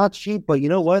it's not cheap, but you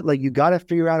know what? Like you got to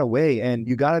figure out a way, and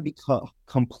you got to be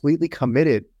completely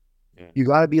committed. Yeah. You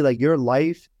got to be like your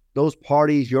life, those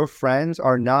parties, your friends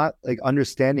are not like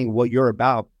understanding what you're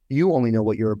about. You only know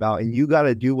what you're about, and you got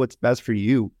to do what's best for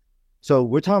you. So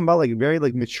we're talking about like very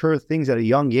like mature things at a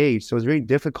young age. So it's very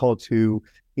difficult to,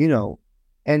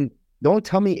 and don't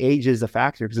tell me age is a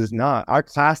factor because it's not. Our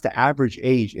class, the average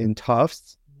age in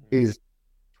Tufts is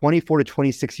 24 to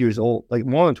 26 years old, like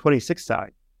more than 26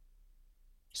 side.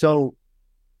 So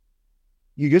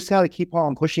you just got to keep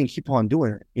on pushing, keep on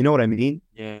doing it. You know what I mean?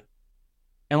 Yeah.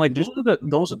 And like those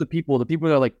are the people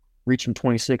that like reach from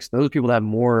 26. Those are people that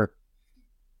have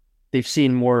they've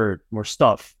seen more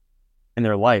stuff in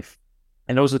their life.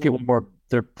 And those are the people more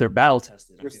they're battle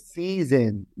tested. They're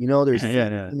seasoned, they're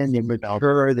seasoned, they're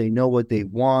mature, they know what they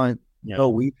want. Yeah.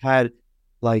 We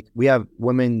have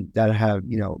women that have,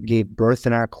 gave birth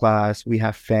in our class. We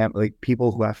have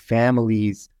people who have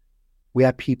families. We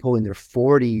have people in their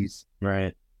 40s.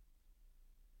 Right.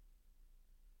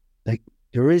 Like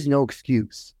there is no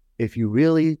excuse. If you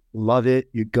really love it,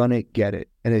 you're gonna get it.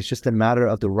 And it's just a matter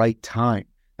of the right time.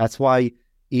 That's why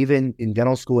even in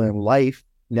dental school and in life,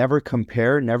 never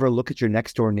compare, never look at your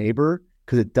next door neighbor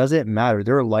because it doesn't matter.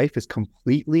 Their life is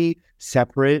completely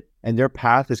separate and their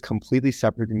path is completely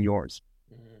separate than yours.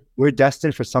 Mm-hmm. We're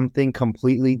destined for something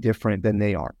completely different than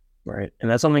they are. Right.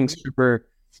 And that's something super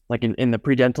like in the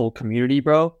pre-dental community,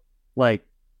 bro. Like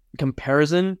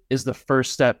comparison is the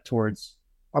first step towards.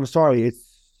 I'm sorry.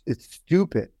 It's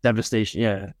stupid. Devastation.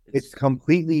 Yeah. It's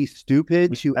completely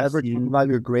stupid to ever talk about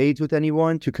your grades with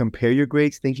anyone, to compare your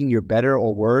grades thinking you're better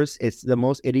or worse. It's the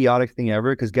most idiotic thing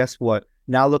ever because guess what?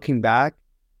 Now looking back,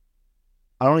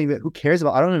 who cares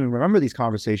I don't even remember these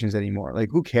conversations anymore. Like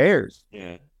who cares?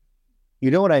 Yeah.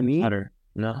 You know what I mean? Matter.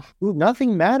 No. Dude,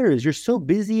 nothing matters. You're so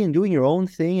busy and doing your own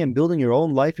thing and building your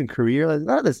own life and career. Like,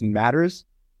 none of this matters.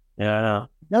 Yeah, I know.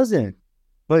 It doesn't.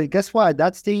 But guess what? At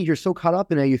that stage, you're so caught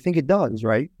up in it, you think it does,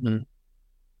 right? Mm.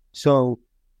 So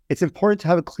it's important to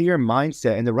have a clear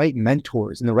mindset and the right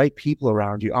mentors and the right people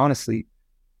around you, honestly.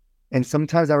 And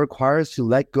sometimes that requires to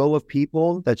let go of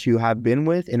people that you have been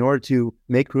with in order to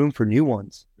make room for new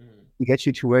ones to get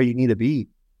you to where you need to be.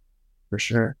 For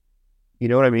sure. You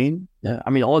know what I mean? Yeah.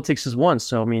 I mean, all it takes is one.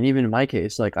 So, I mean, even in my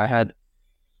case, like I had,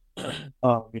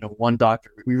 one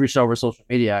doctor, we reached out over social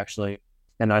media actually,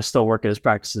 and I still work at his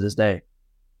practice to this day.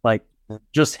 Like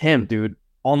just him, dude,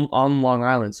 on Long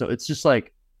Island. So it's just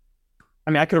like,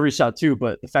 I mean, I could have reached out too,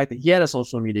 but the fact that he had a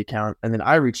social media account and then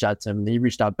I reached out to him and he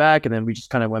reached out back and then we just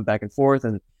kind of went back and forth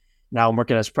and now I'm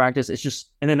working at his practice. It's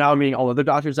just, and then now I'm meeting all other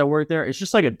doctors that work there. It's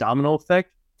just like a domino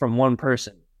effect from one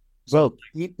person. Well,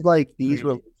 keep like these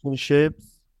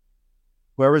relationships.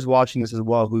 Whoever's watching this as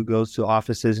well, who goes to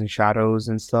offices and shadows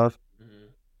and stuff,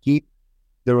 keep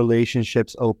the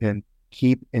relationships open.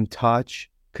 Keep in touch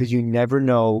because you never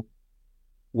know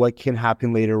what can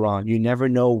happen later on. You never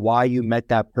know why you met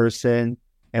that person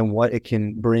and what it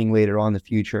can bring later on in the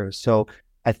future. So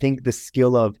I think the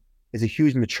skill of is a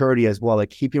huge maturity as well,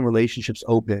 like keeping relationships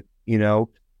open,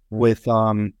 with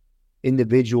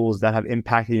individuals that have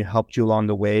impacted and helped you along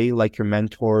the way, like your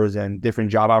mentors and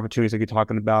different job opportunities like you're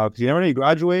talking about. Because you never know, you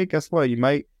graduate, guess what? You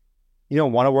might,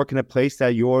 want to work in a place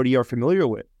that you already are familiar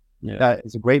with. Yeah. That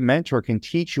is a great mentor, can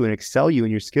teach you and excel you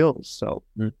in your skills. So,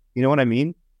 you know what I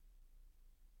mean?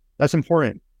 That's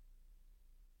important.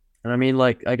 And I mean,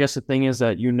 like, I guess the thing is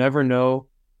that you never know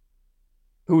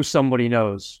who somebody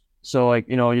knows. So, like,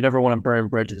 you never want to burn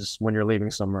bridges when you're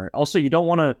leaving somewhere. Also, you don't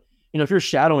want to, if you're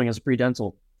shadowing as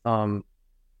pre-dental,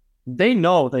 they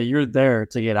know that you're there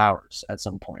to get hours at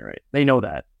some point, right? They know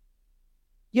that.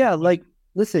 Yeah, like,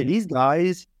 listen, these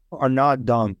guys are not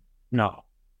dumb. No.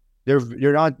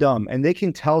 They're not dumb. And they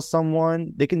can tell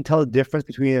the difference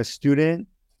between a student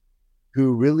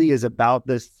who really is about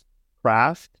this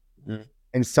craft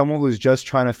and someone who's just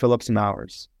trying to fill up some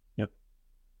hours. Yep.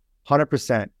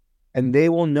 100%. And they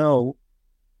will know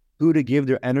who to give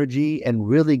their energy and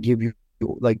really give you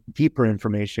like deeper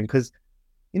information. Because,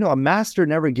 a master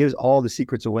never gives all the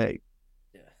secrets away.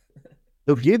 Yeah.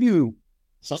 They'll give you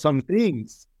some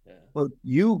things, but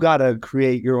you got to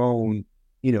create your own,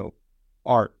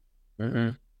 art. Mm-hmm.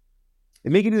 They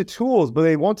make you the tools, but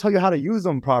they won't tell you how to use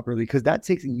them properly because that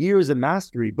takes years of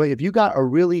mastery. But if you got a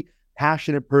really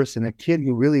passionate person, a kid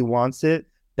who really wants it,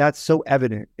 that's so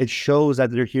evident. It shows that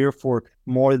they're here for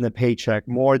more than the paycheck,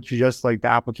 more to just like the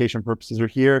application purposes. They're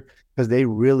here because they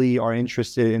really are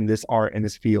interested in this art and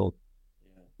this field.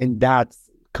 And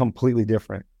that's completely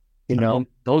different.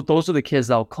 Those are the kids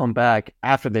that'll come back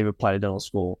after they've applied to dental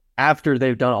school, after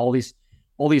they've done all these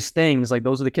things. Like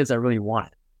those are the kids that really want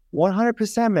it.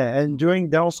 100%, man. And during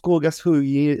dental school, guess who?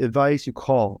 You need advice, you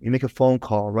call. You make a phone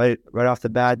call, right off the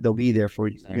bat, they'll be there for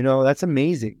you. Exactly. That's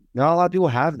amazing. Not a lot of people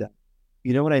have that.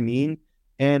 You know what I mean?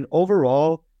 And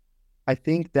overall, I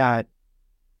think that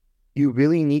you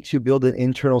really need to build an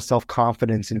internal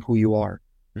self-confidence in who you are.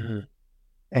 Mm-hmm.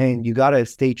 And you got to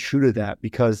stay true to that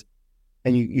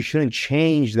and you shouldn't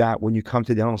change that when you come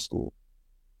to dental school.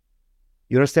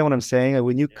 You understand what I'm saying? Like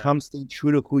when you come, stay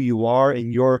true to who you are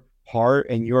and your heart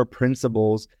and your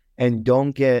principles, and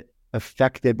don't get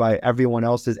affected by everyone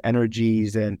else's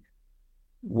energies and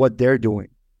what they're doing.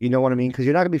 You know what I mean? Because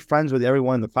you're not gonna be friends with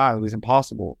everyone in the class. It's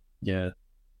impossible. Yeah.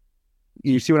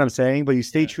 You see what I'm saying? But you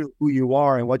stay true to who you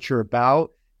are and what you're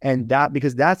about, and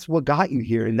because that's what got you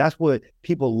here, and that's what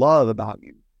people love about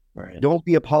you. Right. Don't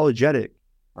be apologetic.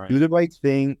 Right. Do the right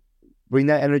thing. Bring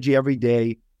that energy every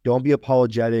day. Don't be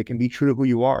apologetic and be true to who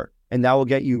you are, and that will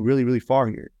get you really, really far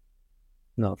here.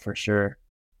 No, for sure.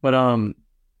 But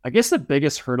I guess the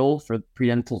biggest hurdle for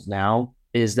pre-dentals now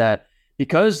is that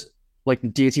because like the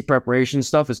DAT preparation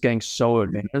stuff is getting so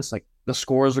advanced, like the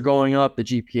scores are going up, the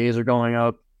GPAs are going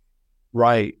up.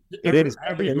 Right. It's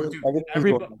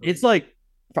like,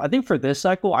 I think for this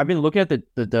cycle, I've been looking at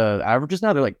the averages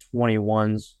now. They're like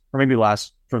 21s, or maybe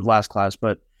for the last class,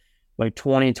 but like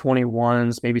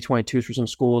 21s, maybe 22s for some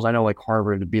schools. I know like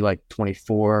Harvard would be like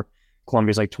 24,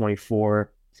 Columbia's like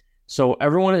 24. So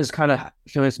everyone is kind of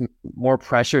feeling more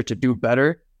pressure to do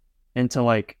better and to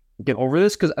like get over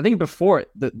this. Because I think before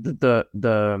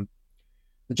the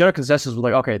general consensus was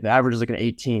like, okay, the average is like an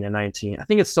 18 and 19. I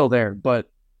think it's still there,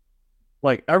 but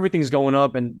like everything's going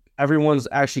up and everyone's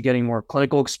actually getting more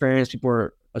clinical experience. People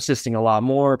are assisting a lot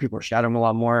more. People are shadowing a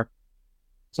lot more.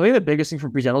 So I think the biggest thing for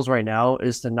pre-dentals right now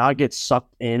is to not get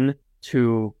sucked in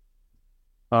to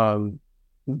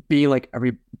being like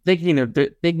thinking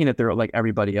that they're like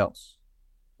everybody else.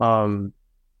 Um,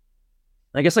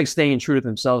 I guess like staying true to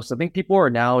themselves. I think people are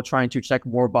now trying to check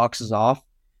more boxes off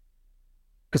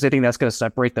because they think that's going to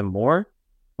separate them more.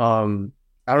 I don't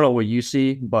know what you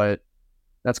see, but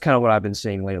that's kind of what I've been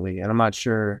seeing lately, and I'm not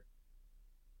sure.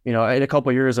 In a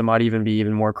couple of years, it might even be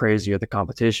even more crazy with the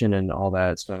competition and all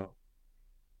that. So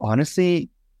Honestly,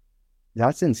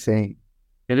 that's insane.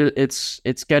 it's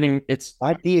getting it's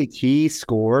That DAT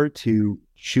score to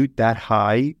shoot that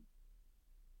high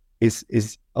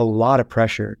is a lot of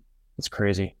pressure. it's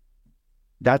crazy.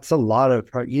 That's a lot of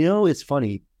it's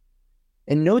funny.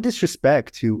 And no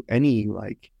disrespect to any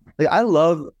like I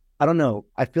don't know.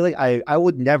 I feel like I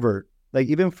would never like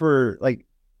even for like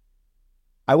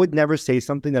I would never say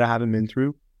something that I haven't been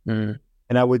through. Mm.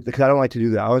 And I would, because I don't like to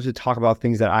do that. I always to talk about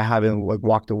things that I haven't like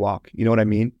walked the walk. You know what I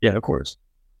mean? Yeah, of course.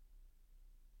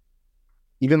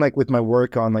 Even like with my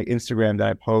work on like Instagram that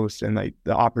I post and like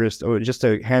the operatives or just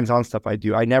the hands-on stuff I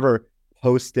do, I never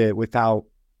post it without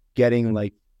getting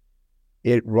like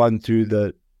it run through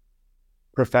the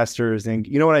professors and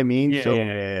you know what I mean? Yeah, So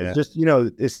yeah. it's just,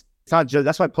 it's not just,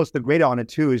 that's why I post the grade on it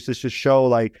too. It's just to show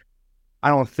like, I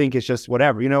don't think it's just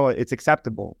whatever, it's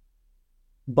acceptable.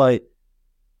 But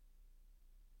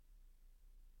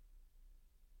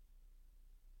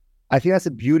I think that's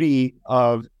the beauty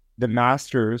of the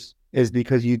masters is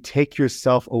because you take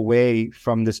yourself away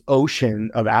from this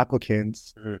ocean of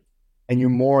applicants and you're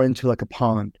more into like a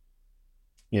pond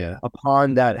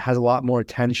that has a lot more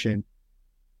attention.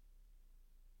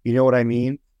 You know what I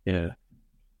mean? Yeah.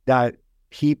 That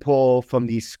people from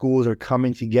these schools are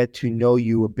coming to get to know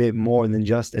you a bit more than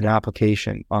just an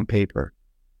application on paper.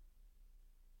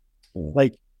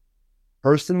 Like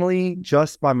personally,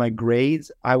 just by my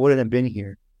grades, I wouldn't have been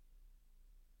here.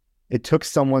 It took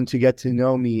someone to get to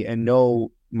know me and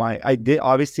know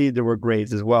obviously there were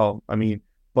grades as well. I mean,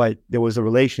 but there was a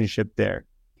relationship there.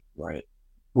 Right.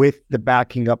 With the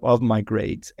backing up of my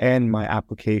grades and my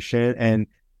application. And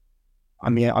I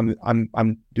mean,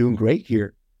 I'm doing great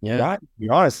here. Yeah.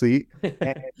 Honestly,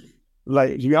 and,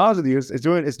 like to be honest with you,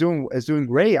 it's doing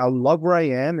great. I love where I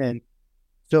am. And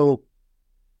so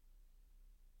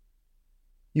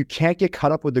you can't get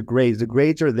caught up with the grades. The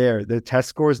grades are there. The test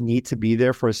scores need to be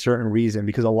there for a certain reason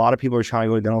because a lot of people are trying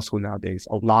to go to dental school nowadays.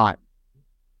 A lot.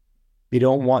 They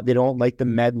don't like the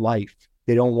med life.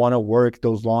 They don't want to work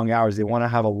those long hours. They want to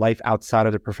have a life outside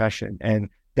of the profession. And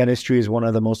dentistry is one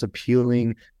of the most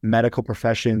appealing medical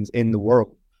professions in the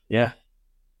world. Yeah.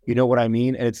 You know what I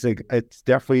mean? And it's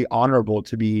definitely honorable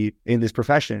to be in this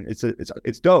profession.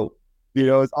 It's dope.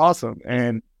 It's awesome.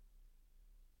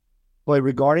 But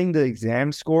regarding the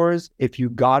exam scores, if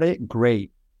you got it,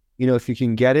 great. If you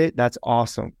can get it, that's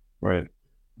awesome. Right.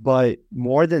 But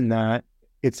more than that,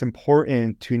 it's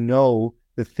important to know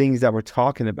the things that we're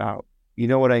talking about. You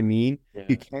know what I mean? Yeah.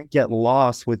 You can't get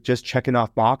lost with just checking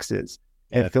off boxes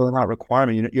and filling out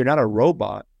requirements. You're not a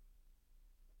robot.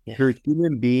 Yeah. You're a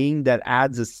human being that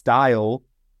adds a style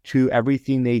to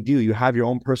everything they do. You have your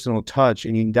own personal touch,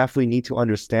 and you definitely need to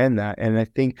understand that. And I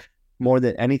think more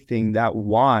than anything, that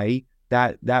why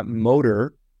that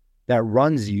motor that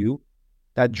runs you,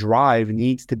 that drive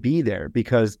needs to be there,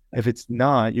 because if it's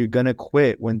not, you're going to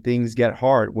quit when things get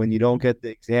hard, when you don't get the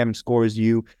exam scores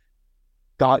you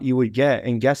thought you would get.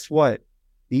 And guess what?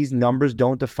 These numbers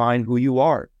don't define who you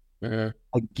are. I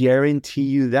guarantee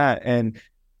you that. And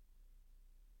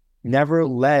never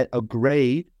let a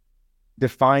grade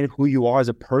define who you are as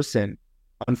a person.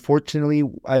 Unfortunately,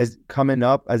 as coming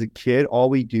up as a kid, all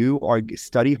we do are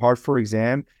study hard for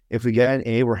exam. If we get an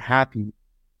A, we're happy.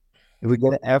 If we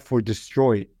get an F, we're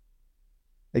destroyed.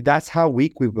 Like that's how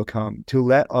weak we've become, to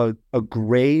let a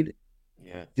grade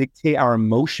dictate our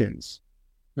emotions.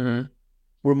 We're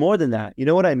more than that. You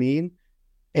know what I mean?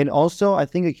 And also, I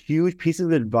think a huge piece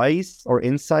of advice or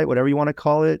insight, whatever you want to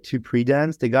call it, to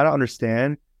pre-dents, they got to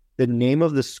understand the name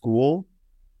of the school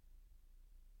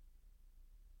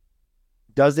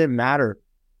doesn't matter.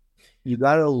 You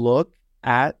got to look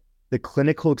at the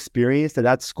clinical experience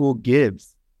that school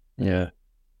gives. Yeah.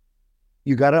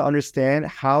 You got to understand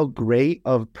how great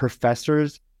of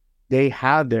professors they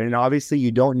have there. And obviously,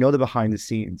 you don't know the behind the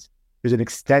scenes. There's an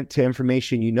extent to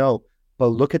information but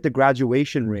look at the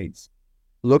graduation rates.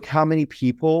 Look how many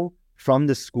people from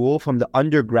the school, from the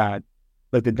undergrad,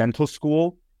 like the dental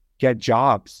school, get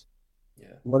jobs. Yeah.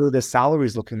 What are the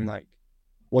salaries looking like?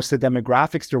 What's the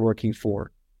demographics they're working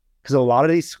for? Because a lot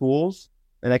of these schools,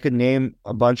 and I could name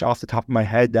a bunch off the top of my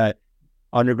head that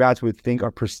undergrads would think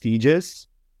are prestigious,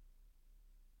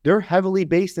 they're heavily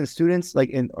based in students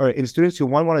in students who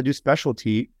want to do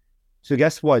specialty. So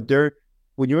guess what? They're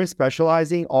when you're in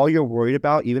specializing, all you're worried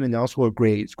about, even in dental school, are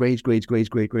grades.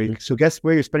 So guess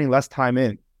where you're spending less time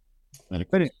in?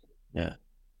 Yeah.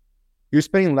 You're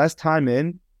spending less time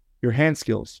in your hand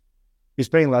skills. You're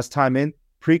spending less time in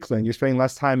pre-clin. You're spending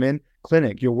less time in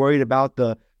clinic. You're worried about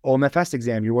the OMFS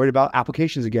exam. You're worried about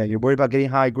applications again. You're worried about getting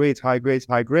high grades.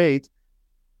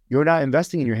 You're not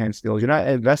investing in your hand skills. You're not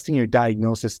investing in your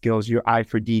diagnosis skills, your eye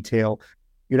for detail.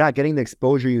 You're not getting the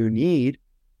exposure you need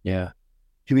to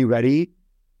be ready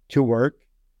to work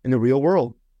in the real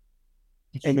world.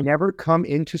 And never come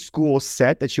into school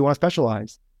set that you want to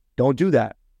specialize. Don't do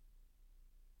that.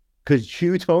 Because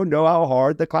you don't know how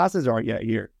hard the classes are yet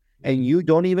here. And you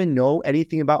don't even know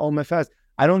anything about OMFS.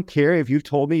 I don't care if you've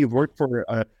told me you've worked for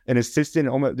an assistant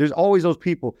in OMFS. There's always those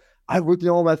people. I worked in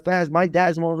OMFS. My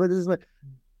dad's OMFS.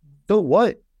 So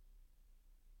what?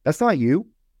 That's not you.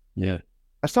 Yeah.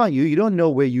 That's not you. You don't know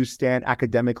where you stand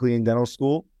academically in dental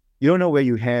school. You don't know where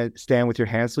you stand with your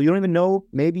hands. So you don't even know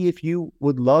maybe if you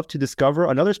would love to discover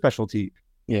another specialty.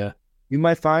 Yeah. You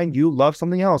might find you love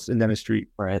something else in dentistry.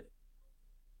 Right.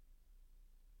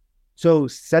 So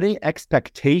setting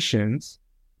expectations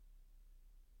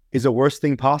is the worst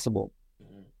thing possible.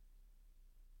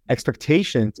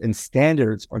 Expectations and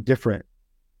standards are different.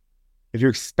 If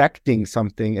you're expecting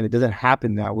something and it doesn't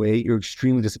happen that way, you're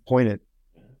extremely disappointed.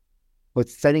 But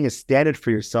setting a standard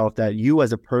for yourself that you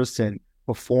as a person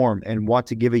perform and want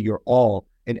to give it your all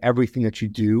in everything that you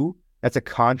do, that's a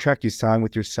contract you sign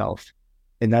with yourself.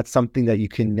 And that's something that you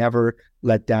can never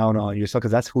let down on yourself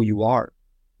because that's who you are.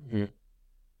 Mm-hmm.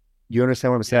 You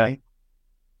understand what I'm saying?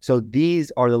 So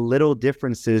these are the little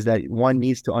differences that one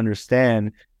needs to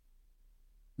understand.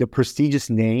 The prestigious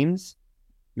names,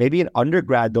 maybe in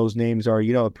undergrad, those names are,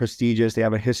 prestigious. They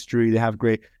have a history. They have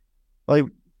great, like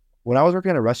when I was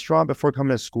working at a restaurant before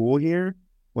coming to school here,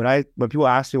 when people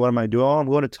ask me, what am I doing? Oh, I'm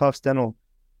going to Tufts Dental.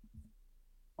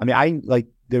 I mean,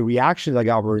 the reactions I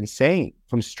got were insane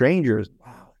from strangers.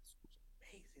 Wow,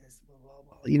 that's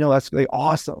amazing. That's like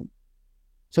awesome.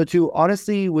 So to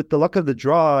honestly, with the luck of the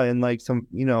draw and I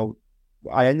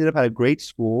ended up at a great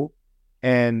school,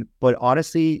 but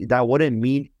honestly, that wouldn't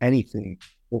mean anything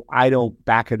if I don't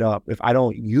back it up, if I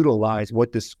don't utilize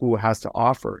what this school has to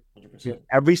offer. 100%.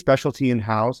 Every specialty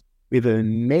in-house, we have an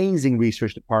amazing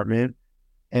research department,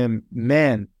 and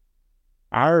man,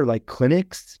 our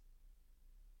clinics,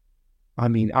 I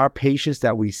mean, our patients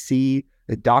that we see,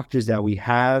 the doctors that we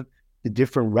have, the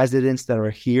different residents that are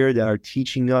here that are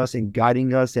teaching us and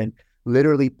guiding us and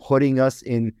literally putting us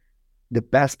in the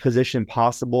best position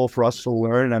possible for us to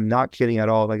learn. And I'm not kidding at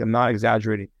all. I'm not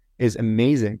exaggerating. Is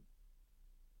amazing.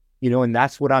 And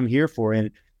that's what I'm here for.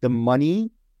 And the money,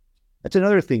 that's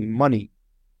another thing. Money.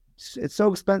 It's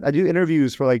so expensive. I do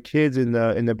interviews for kids in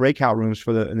the breakout rooms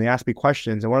and they ask me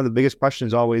questions. And one of the biggest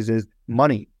questions always is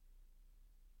money.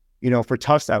 For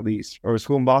Tufts at least, or a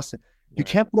school in Boston. You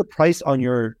can't put a price on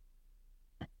your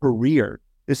career.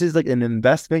 This is an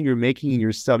investment you're making in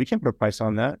yourself. You can't put a price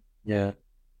on that. Yeah.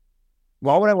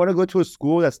 Why would I want to go to a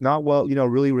school that's not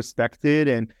really respected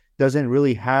and doesn't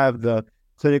really have the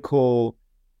clinical,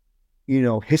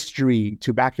 history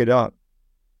to back it up?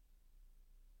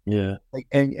 Yeah.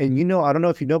 And I don't know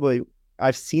if you know, but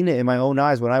I've seen it in my own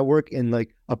eyes when I work in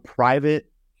a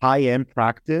private high-end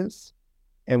practice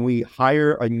and we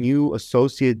hire a new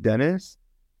associate dentist.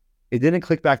 It didn't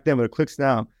click back then, but it clicks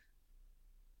now.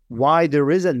 Why there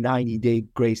is a 90-day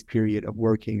grace period of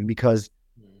working, because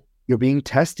you're being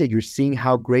tested. You're seeing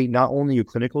how great not only your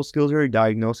clinical skills are, your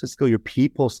diagnosis skills, your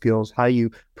people skills, how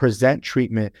you present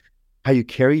treatment, how you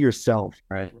carry yourself,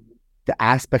 right? The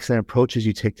aspects and approaches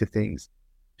you take to things.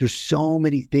 There's so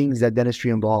many things that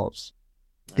dentistry involves.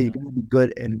 That you gotta be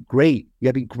good and great. You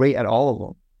gotta be great at all of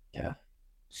them. Yeah.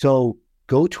 So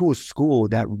go to a school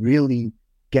that really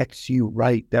gets you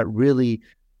right, that really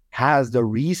has the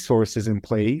resources in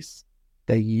place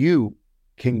that you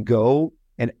can go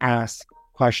and ask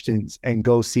questions and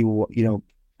go see what,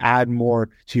 add more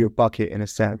to your bucket in a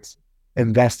sense,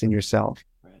 invest in yourself.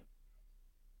 Right.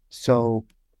 So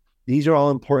these are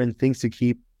all important things to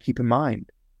keep in mind.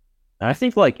 And I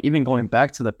think even going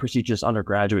back to the prestigious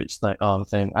undergraduate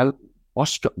thing, I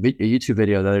watched a YouTube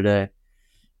video the other day,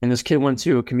 and this kid went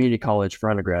to a community college for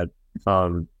undergrad,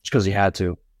 just because he had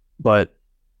to, but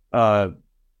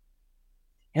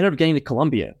ended up getting to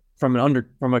Columbia from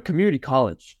a community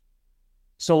college.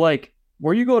 So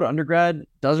where you go to undergrad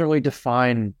doesn't really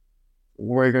define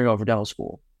where you're going to go for dental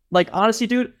school. Honestly,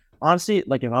 dude,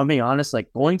 if I'm being honest,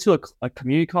 going to a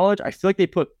community college, I feel like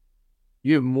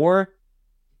you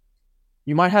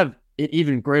might have an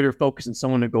even greater focus than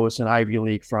someone who goes to an Ivy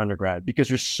League for undergrad, because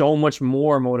you're so much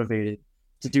more motivated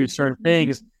to do certain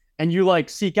things. and you like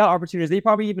seek out opportunities, they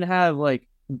probably even have like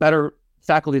better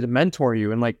faculty to mentor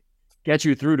you and like get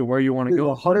you through to where you want to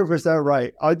go. 100%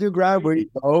 right. Undergrad, where you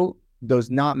go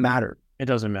does not matter. It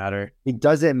doesn't matter. It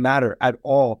doesn't matter at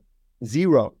all.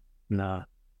 Zero. Nah.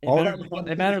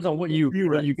 It matters on what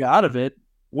you get out of it.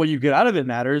 What you get out of it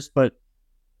matters, but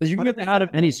you can get that out of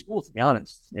any school, to be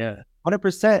honest. Yeah.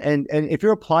 100%. And if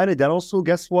you're applying to dental school,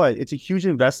 guess what? It's a huge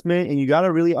investment, and you got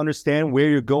to really understand where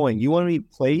you're going. You want to be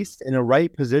placed in the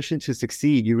right position to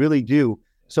succeed. You really do.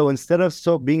 So instead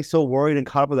of being so worried and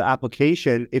caught up with the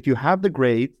application, if you have the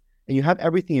grades and you have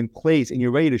everything in place and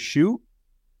you're ready to shoot,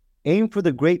 aim for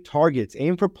the great targets.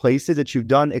 Aim for places that you've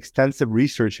done extensive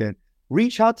research in.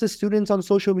 Reach out to students on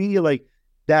social media like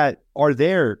that are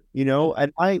there, you know.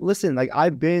 And I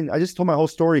just told my whole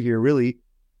story here, really.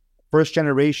 First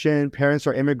generation, parents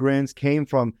are immigrants, came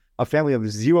from a family of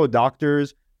 0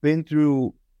 doctors, been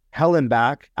through hell and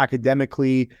back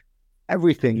academically,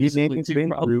 everything. You name it,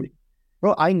 been through.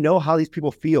 Bro, I know how these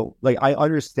people feel. Like, I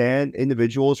understand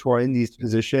individuals who are in these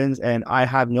positions, and I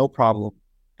have no problem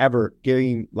ever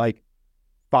giving like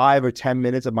 5 or 10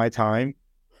 minutes of my time.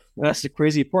 That's the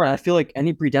crazy part. I feel like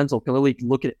any pre-dental can literally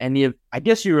look at any of, I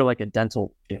guess you were like a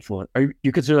dental influencer. Are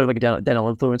you consider like a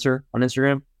dental influencer on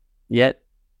Instagram yet?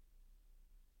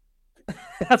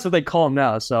 That's what they call them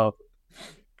now. So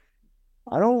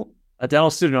a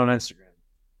dental student on Instagram.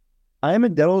 I am a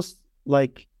dental,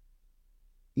 like,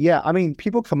 yeah, I mean,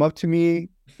 people come up to me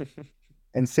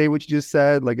and say what you just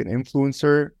said, like an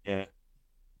influencer. Yeah.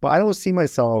 But I don't see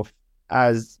myself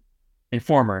as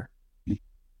informer.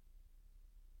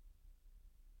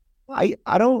 I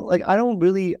don't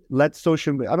really let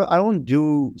I don't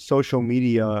do social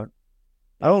media.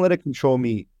 I don't let it control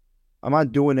me. I'm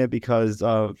not doing it because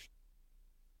of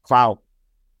clout.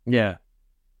 Yeah.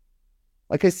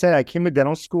 Like I said, I came to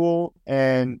dental school,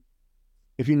 and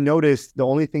if you notice, the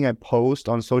only thing I post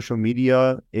on social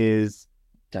media is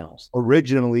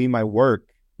originally my work.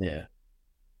 Yeah.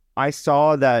 I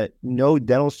saw that no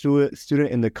dental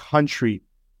student in the country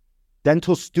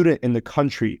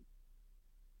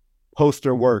post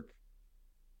their work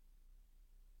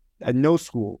at no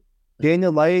school. Day in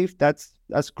your life, that's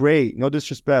great. No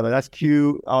disrespect. Like, that's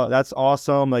cute. That's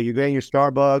awesome. Like, you're getting your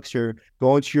Starbucks, you're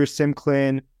going to your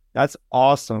SimClin. That's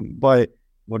awesome. But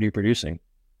what are you producing?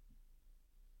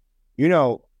 You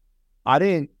know, I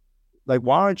didn't like,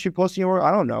 why aren't you posting your work?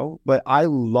 I don't know. But I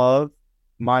love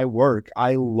my work.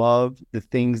 I love the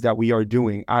things that we are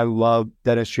doing. I love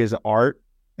dentistry as an art.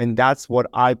 And that's what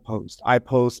I post. I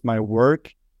post my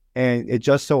work. And it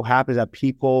just so happens that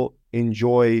people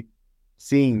enjoy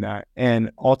seeing that.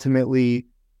 And ultimately,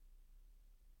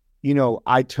 you know,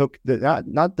 I took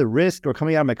not the risk or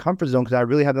coming out of my comfort zone, because I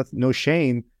really had no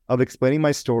shame of explaining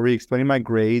my story, explaining my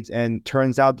grades. And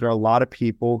turns out there are a lot of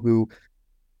people who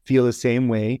feel the same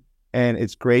way. And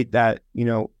it's great that, you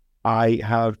know, I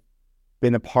have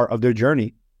been a part of their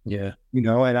journey. Yeah. You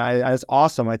know, and that's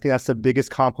awesome. I think that's the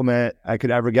biggest compliment I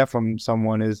could ever get from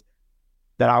someone, is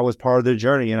that I was part of their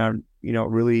journey. And I'm, you know,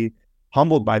 really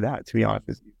humbled by that, to be honest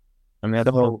with you. I mean,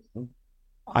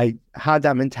 I had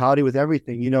that mentality with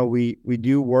everything. You know, we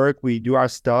do work, we do our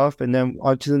stuff, and then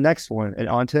on to the next one and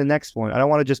on to the next one. I don't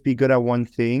want to just be good at one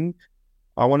thing.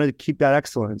 I want to keep that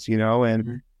excellence, you know,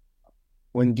 and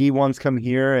when D1s come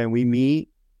here and we meet,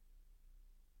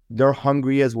 they're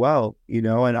hungry as well, you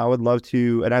know, and I love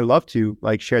to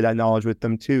like share that knowledge with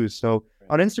them too. So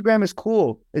on Instagram is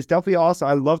cool. It's definitely awesome.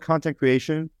 I love content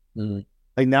creation.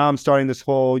 Like, now I'm starting this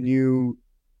whole new,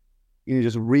 you know,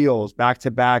 just reels back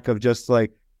to back of just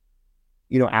like,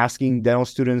 you know, asking dental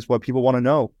students what people want to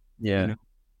know. Yeah. You know?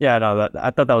 Yeah. No,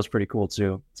 I thought that was pretty cool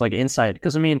too. It's like insight.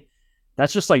 Because I mean,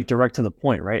 that's just like direct to the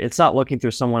point, right? It's not looking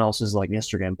through someone else's like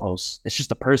Instagram posts. It's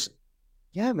just a person.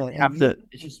 Yeah, man.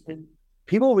 It's just been...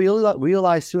 People really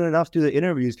realize soon enough through the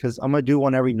interviews, because I'm going to do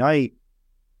one every night.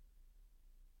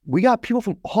 We got people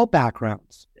from all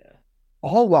backgrounds,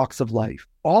 all walks of life,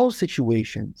 all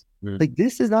situations. Like,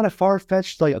 this is not a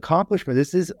far-fetched like accomplishment.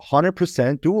 This is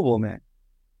 100% doable,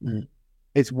 man.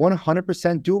 It's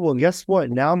 100% doable. And guess what?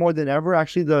 Now more than ever,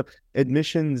 actually, the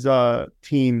admissions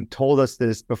team told us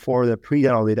this before the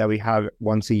pre-dental day that we have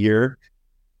once a year.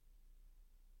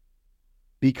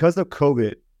 Because of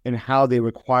COVID and how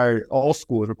all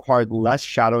schools required less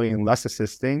shadowing and less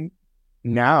assisting,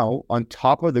 now on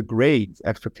top of the grades,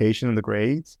 expectation of the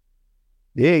grades,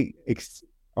 they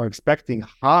are expecting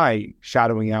high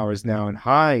shadowing hours now and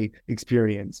high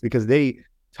experience, because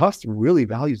Tufts really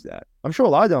values that. I'm sure a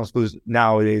lot of dental schools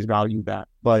nowadays value that,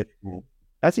 but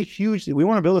that's we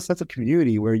want to build a sense of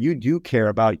community where you do care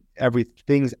about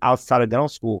everything outside of dental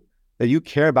school, that you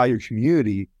care about your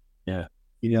community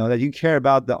that you care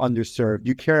about the underserved,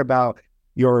 you care about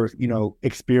your,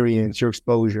 experience, your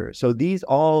exposure. So these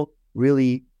all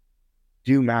really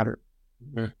do matter.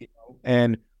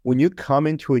 And when you come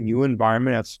into a new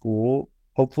environment at school,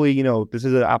 hopefully, this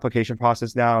is an application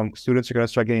process now, and students are going to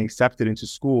start getting accepted into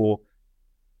school.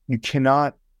 You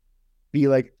cannot be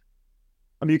like,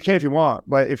 you can if you want,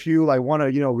 but if you want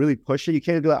to, really push it, you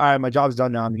can't be like, all right, my job's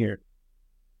done now, I'm here.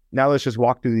 Now let's just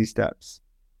walk through these steps.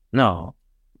 No.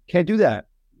 Can't do that.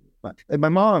 Like my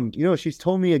mom, she's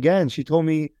told me again,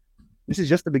 this is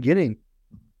just the beginning.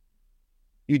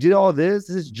 You did all this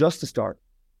is just the start.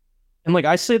 And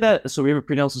I say that, so we have a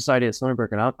prenatal society at Stony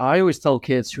Brook, and I always tell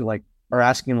kids who are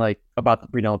asking about the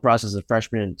prenatal process of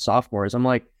freshmen and sophomores, I'm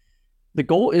like, the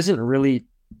goal isn't really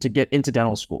to get into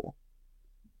dental school.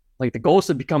 The goal is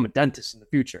to become a dentist in the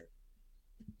future.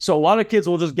 So a lot of kids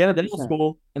will just get into dental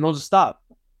school and they'll just stop.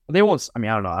 They won't. I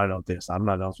don't know this. I'm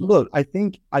not dental school. Look, I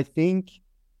think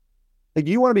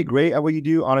you want to be great at what you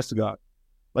do, honest to God.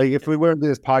 If we were to do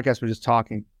this podcast, we're just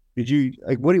talking. Did you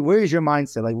where is your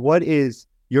mindset? What is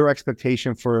your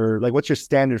expectation for what's your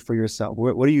standard for yourself?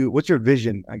 What's your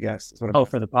vision, I guess? For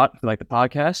the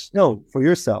podcast? No, for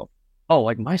yourself.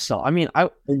 Oh, myself.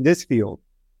 In this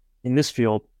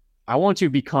field, I want to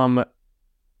become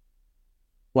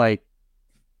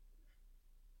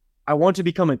I want to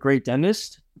become a great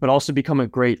dentist, but also become a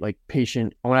great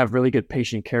patient. I want to have really good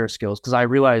patient care skills, because I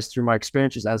realized through my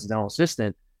experiences as a dental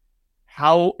assistant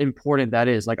how important that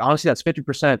is. Honestly, that's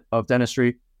 50% of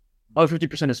dentistry. Other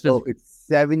 50% is physical. It's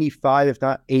 75, if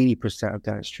not 80% of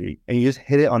dentistry. And you just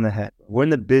hit it on the head. We're in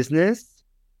the business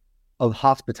of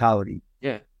hospitality.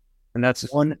 Yeah. And that's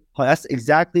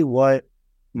exactly what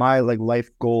my life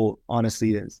goal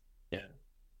honestly is. Yeah.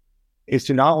 Is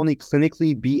to not only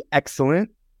clinically be excellent,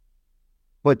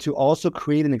 but to also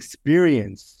create an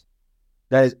experience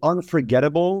that is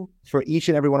unforgettable for each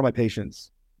and every one of my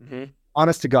patients. Mm-hmm.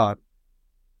 Honest to God.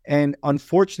 And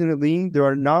unfortunately, there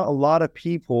are not a lot of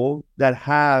people that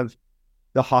have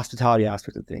the hospitality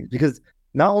aspect of things, because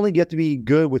not only do you have to be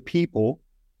good with people,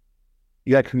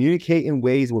 you got to communicate in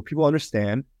ways where people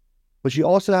understand, but you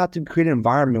also have to create an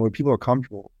environment where people are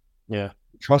comfortable. Yeah.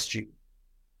 Trust you.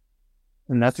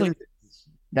 And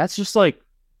that's just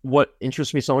what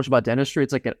interests me so much about dentistry.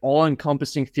 It's an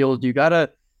all-encompassing field. You gotta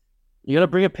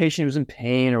bring a patient who's in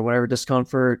pain or whatever,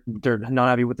 discomfort, they're not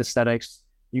happy with aesthetics.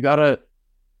 You gotta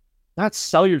not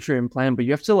sell your treatment plan, but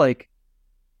you have to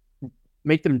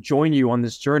make them join you on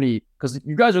this journey, because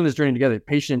you guys are on this journey together,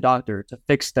 patient and doctor, to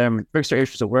fix their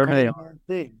issues of wherever they are.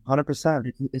 100%.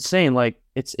 It's insane.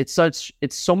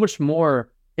 It's so much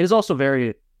more. It is also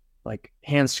very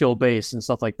hand skill based and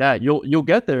stuff like that. You'll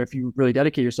get there if you really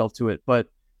dedicate yourself to it. But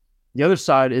the other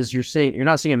side is you're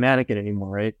not seeing a mannequin anymore,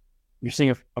 right? You're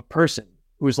seeing a person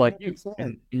who's like you,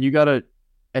 and you gotta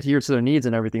adhere to their needs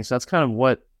and everything. So that's kind of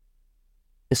what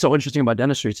is so interesting about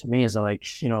dentistry to me, is that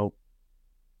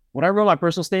when I wrote my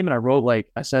personal statement, I wrote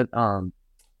I said, I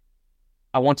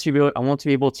want to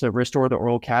be able to restore the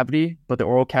oral cavity, but the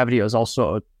oral cavity is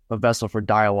also a vessel for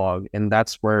dialogue, and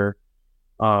that's where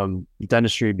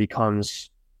dentistry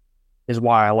is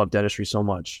why I love dentistry so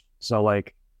much. So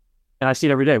and I see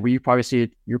it every day. You probably see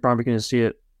it. You're probably going to see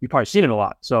it. You've probably seen it a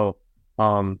lot. So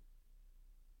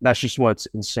that's just what's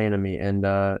insane to me, and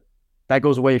that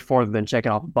goes way farther than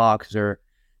checking off a box or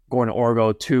going to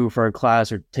Orgo 2 for a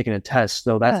class or taking a test.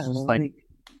 So that's it's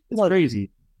crazy.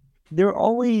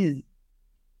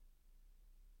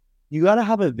 You got to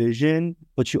have a vision,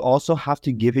 but you also have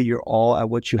to give it your all at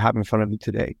what you have in front of you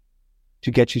today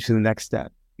to get you to the next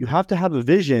step. You have to have a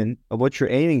vision of what you're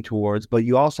aiming towards, but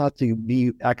you also have to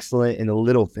be excellent in the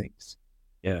little things.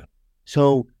 Yeah.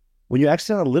 So when you're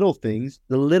excellent at little things,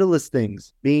 the littlest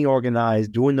things, being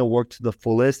organized, doing the work to the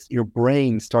fullest, your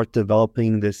brain starts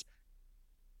developing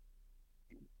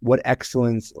what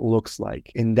excellence looks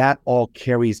like. And that all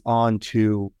carries on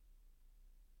to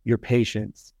your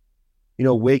patients.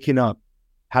 Waking up,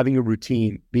 having a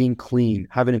routine, being clean,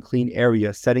 having a clean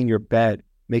area, setting your bed,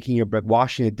 making your bread,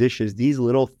 washing the dishes, these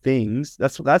little things,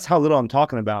 that's how little I'm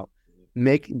talking about.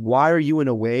 Wire you in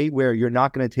a way where you're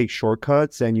not going to take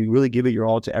shortcuts, and you really give it your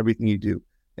all to everything you do.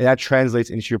 And that translates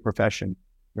into your profession.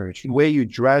 Very true. The way you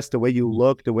dress, the way you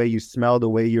look, the way you smell, the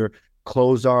way your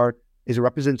clothes are, is a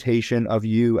representation of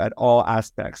you at all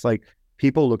aspects.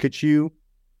 People look at you,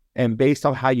 and based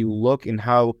on how you look and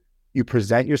how you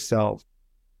present yourself,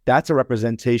 that's a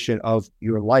representation of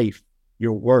your life,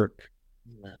 your work.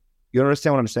 Yeah. You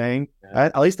understand what I'm saying? Yeah.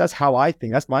 At least that's how I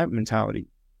think. That's my mentality.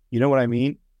 You know what I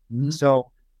mean? Mm-hmm.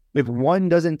 So if one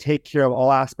doesn't take care of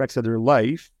all aspects of their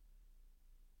life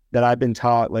that I've been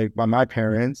taught by my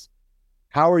parents,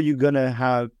 how are you going to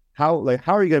have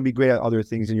how are you going to be great at other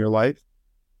things in your life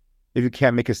if you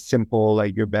can't make a simple,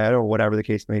 like, your bed or whatever the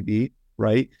case may be,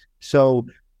 right? So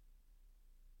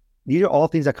these are all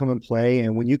things that come in play.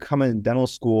 And when you come in dental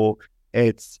school,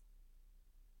 it's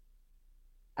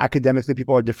academically,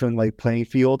 people are different, like, playing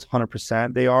fields,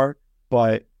 100% they are.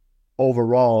 But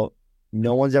overall,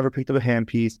 no one's ever picked up a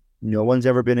handpiece. No one's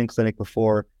ever been in clinic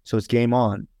before. So it's game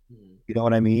on. You know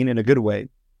what I mean? In a good way.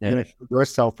 Yeah. You're going to show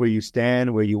yourself where you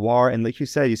stand, where you are. And like you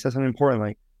said something important.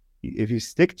 Like, if you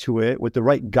stick to it with the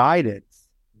right guidance,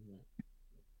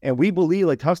 and we believe,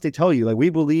 like Tufts, they tell you, like, we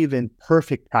believe in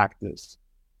perfect practice.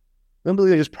 We don't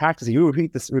believe in just practicing. You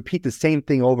repeat the same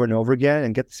thing over and over again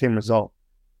and get the same result.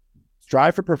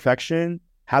 Strive for perfection,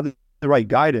 have the right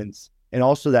guidance, and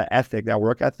also that ethic, that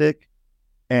work ethic,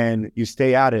 and you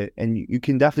stay at it, and you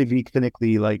can definitely be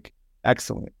clinically, like,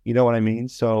 excellent. You know what I mean?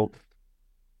 So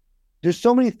there's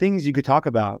so many things you could talk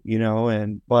about,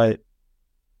 but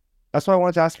that's why I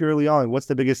wanted to ask you early on, what's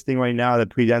the biggest thing right now that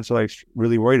pre-dents are, like,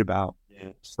 really worried about? Yeah.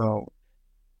 So,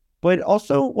 but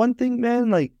also one thing, man,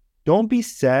 like, don't be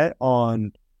set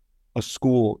on a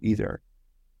school either.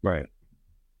 Right.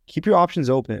 Keep your options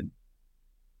open.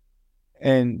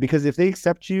 And because if they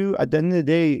accept you, at the end of the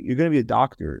day, you're going to be a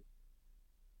doctor.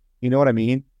 You know what I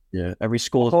mean? Yeah. Every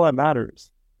school. That's all that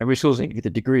matters. Every school's going to get the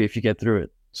degree if you get through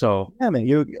it. So. Yeah, man.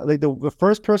 You're like the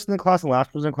first person in class and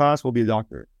last person in class will be a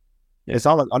doctor. Yeah. It's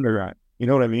not like undergrad. You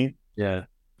know what I mean? Yeah.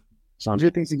 Those are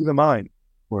things to keep in mind.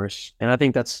 Of course. And I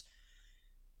think that's,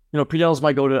 pre-dentals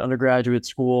might go to undergraduate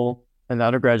school, and the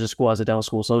undergraduate school has a dental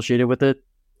school associated with it.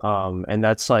 And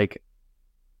that's like,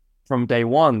 from day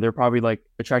one, they're probably, like,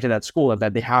 attracted to that school,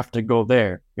 that they have to go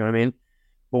there. You know what I mean?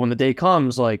 But when the day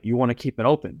comes, like, you want to keep it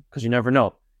open, because you never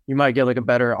know. You might get, like, a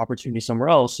better opportunity somewhere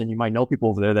else, and you might know people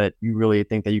over there that you really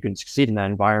think that you can succeed in that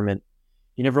environment.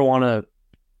 You never want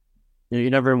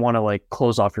to, like,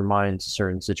 close off your mind to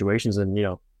certain situations, and,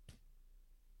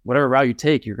 whatever route you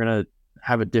take, you're going to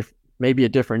have maybe a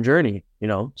different journey,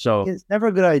 so. It's never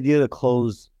a good idea to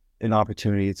close an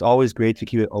opportunity. It's always great to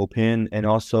keep it open and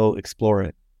also explore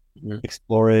it. Mm-hmm.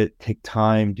 Explore it, take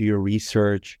time, do your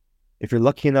research. If you're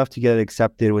lucky enough to get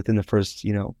accepted within the first,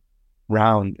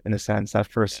 round, in a sense, that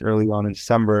first early on in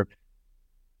December,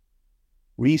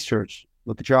 research,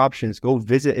 look at your options, go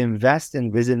visit, invest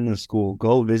in visiting the school,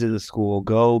 go visit the school,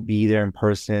 go be there in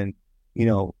person,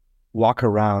 walk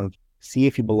around, see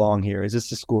if you belong here. Is this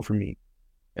the school for me?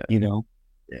 Yeah.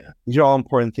 Yeah. These are all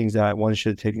important things that one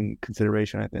should take in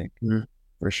consideration, I think. Mm-hmm.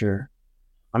 For sure.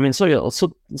 I mean, so yeah, let's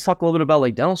talk a little bit about,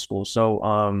 like, dental school.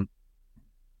 So,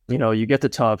 you get to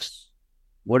Tufts.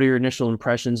 What are your initial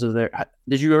impressions of there?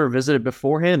 Did you ever visit it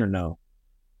beforehand or no?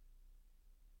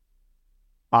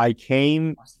 I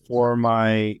came for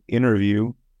my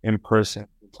interview in person at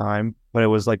the time, but it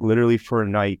was, like, literally for a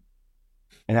night,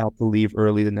 and I had to leave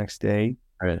early the next day.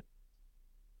 Right.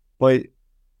 But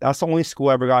that's the only school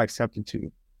I ever got accepted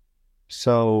to.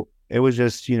 So it was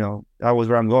just, that was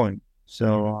where I'm going.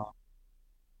 So,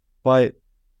 but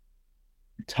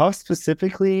Tufts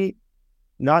specifically,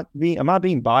 I'm not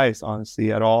being biased,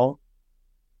 honestly, at all.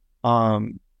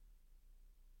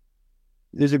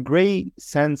 There's a great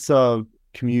sense of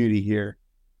community here.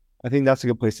 I think that's a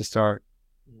good place to start.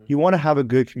 You want to have a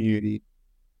good community.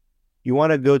 You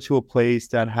want to go to a place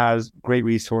that has great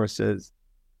resources,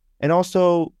 and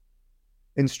also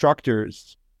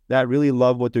instructors that really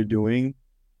love what they're doing,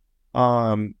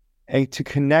 and to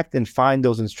connect and find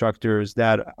those instructors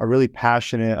that are really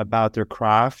passionate about their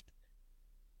craft.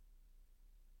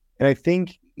 And I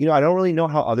think, I don't really know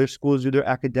how other schools do their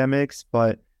academics,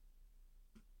 but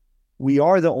we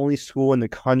are the only school in the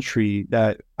country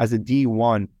that, as a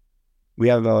D1, we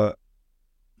have a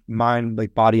mind,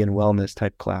 like, body and wellness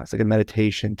type class, like a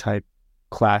meditation type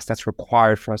class that's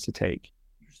required for us to take.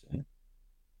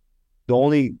 The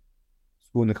only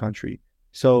school in the country.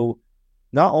 So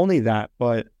not only that,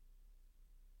 but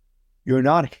you're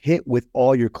not hit with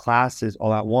all your classes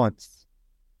all at once.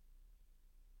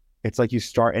 It's like you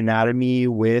start anatomy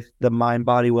with the mind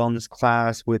body wellness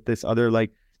class, with this other,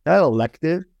 like, not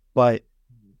elective, but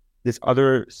this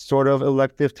other sort of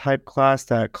elective type class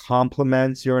that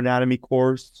complements your anatomy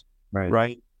course.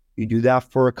 Right? You do that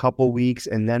for a couple weeks,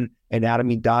 and then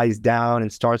anatomy dies down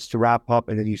and starts to wrap up,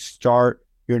 and then you start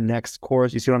your next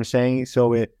course. You see what I'm saying?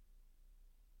 So it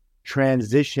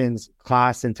transitions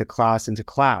class into class into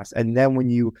class. And then when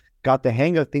you got the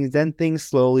hang of things, then things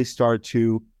slowly start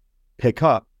to pick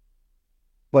up,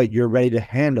 but you're ready to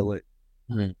handle it.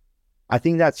 Mm-hmm. I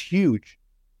think that's huge.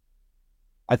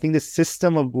 I think the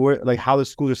system of how the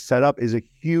schools are set up is a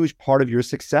huge part of your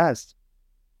success.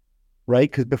 right?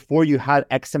 Because before you had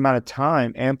X amount of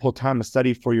time, ample time to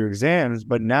study for your exams.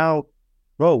 But now,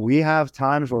 bro, we have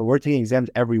times where we're taking exams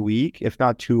every week, if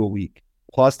not 2 a week,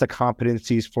 plus the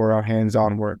competencies for our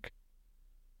hands-on work.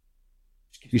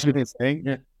 You see what I'm saying?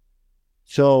 Yeah.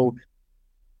 So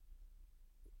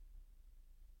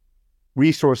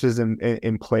resources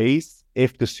in place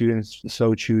if the students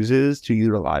so chooses to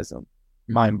utilize them.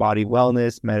 Mind body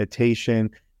wellness, meditation.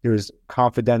 There's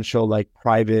confidential, like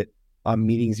private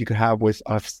meetings you could have with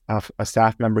a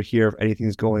staff member here if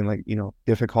anything's going like,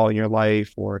 difficult in your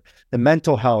life, or the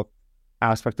mental health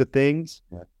aspect of things.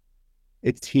 Yeah.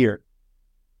 It's here.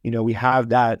 We have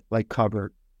that like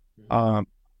covered.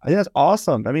 I think that's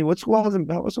awesome. I mean, what's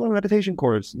a meditation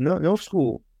course? No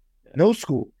school.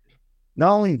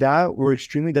 Not only that, we're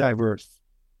extremely diverse.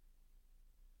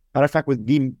 Matter of fact, with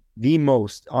the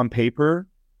most on paper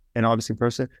and obviously in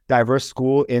person, diverse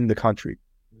school in the country.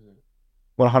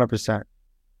 100%.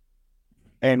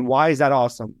 And why is that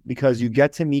awesome? Because you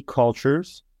get to meet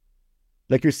cultures,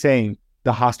 like you're saying,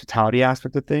 the hospitality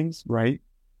aspect of things, right?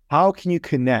 How can you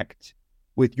connect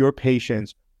with your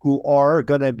patients who are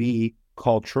going to be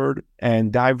cultured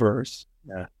and diverse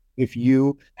if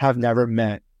you have never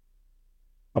met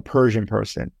a Persian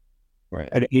person, right,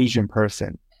 an Asian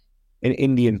person, an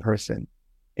Indian person,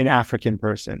 an African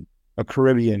person, a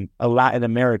Caribbean, a Latin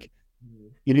American?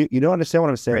 You don't understand what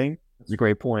I'm saying? That's a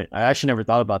great point. I actually never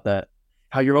thought about that.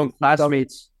 How your own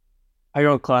classmates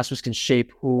can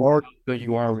shape who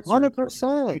you are.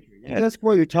 100%. That's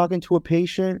where you're talking to a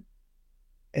patient,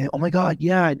 and oh my God,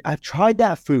 yeah, I've tried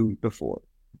that food before.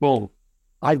 Boom.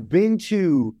 I've been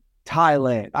to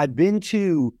Thailand.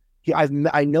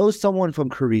 I know someone from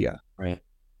Korea. Right.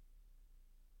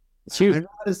 I know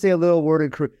how to say a little word in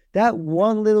Korean. That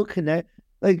one little connect,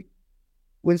 like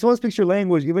when someone speaks your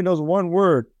language, even knows one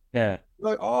word. Yeah.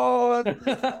 Like, oh,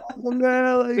 that's awesome,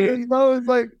 man. Like, it's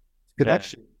like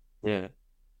connection. Yeah.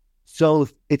 So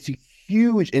it's a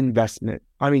huge investment.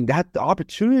 I mean, the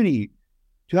opportunity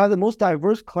to have the most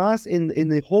diverse class in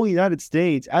the whole United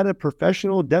States at a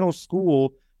professional dental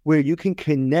school where you can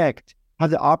connect, have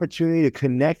the opportunity to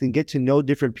connect and get to know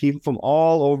different people from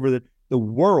all over the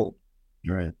world.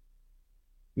 Right.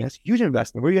 That's a huge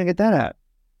investment. Where are you going to get that at?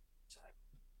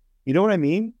 You know what I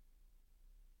mean?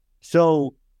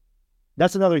 So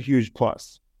that's another huge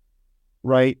plus,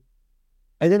 right?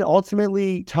 And then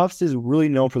ultimately, Tufts is really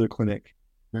known for their clinic.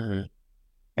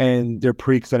 And their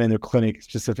pre-clinic and their clinic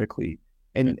specifically.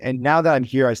 And now that I'm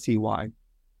here, I see why.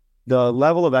 The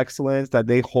level of excellence that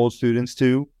they hold students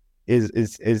to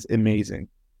is amazing.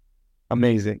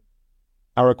 Amazing.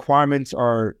 Our requirements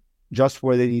are just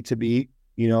where they need to be.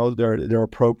 They're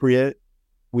appropriate.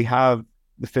 We have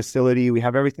the facility. We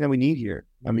have everything that we need here.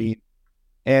 I mean,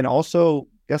 and also,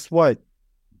 guess what?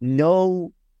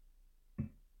 No,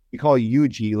 we call it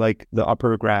UG, like the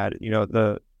upper grad,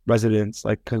 the residents,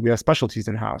 like, because we have specialties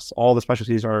in-house. All the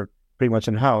specialties are pretty much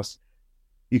in-house.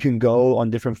 You can go on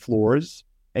different floors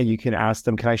and you can ask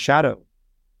them, can I shadow?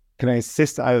 Can I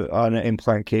assist on an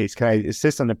implant case? Can I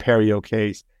assist on a perio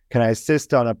case? Can I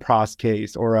assist on a pros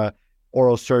case or a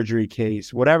oral surgery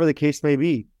case? Whatever the case may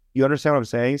be. You understand what I'm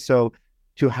saying? So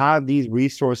to have these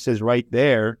resources right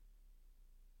there,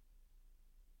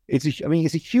 it's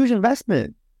a huge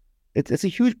investment. It's a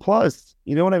huge plus.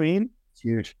 You know what I mean? It's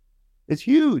huge.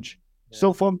 Yeah.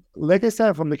 So like I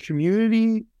said, from the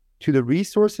community to the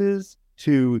resources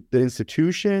to the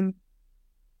institution,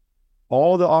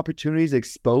 all the opportunities, the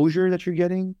exposure that you're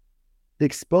getting, the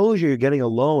exposure you're getting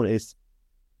alone is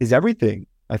everything,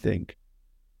 I think.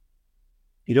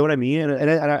 You know what I mean? And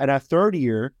at third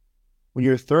year, when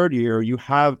you're third year, you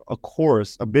have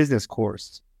a business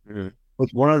course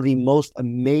with one of the most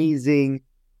amazing,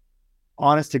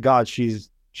 honest to God, she's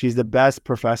the best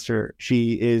professor.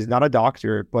 She is not a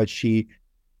doctor, but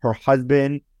her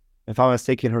husband, if I'm not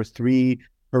mistaken,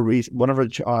 one of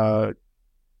her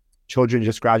children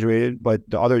just graduated, but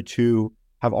the other two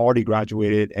have already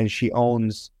graduated, and she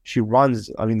runs,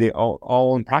 they all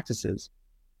own practices.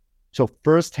 So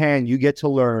firsthand, you get to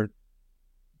learn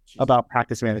about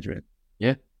practice management.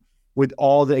 Yeah. With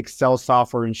all the Excel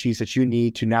software and sheets that you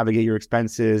need to navigate your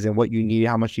expenses and what you need,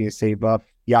 how much you need to save up,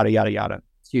 yada, yada, yada.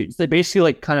 It's huge. They basically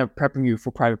like kind of prepping you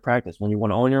for private practice. When you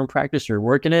want to own your own practice or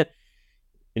work in it,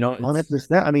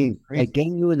 100%. I mean,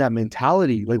 getting you in that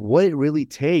mentality, like what it really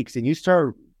takes, and you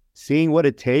start seeing what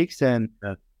it takes, and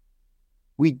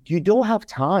you don't have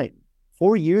time.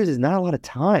 4 years is not a lot of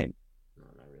time. No,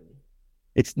 not really.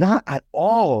 It's not at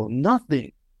all.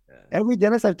 Nothing. Yeah. Every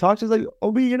dentist I've talked to is like,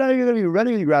 oh, you're not even going to be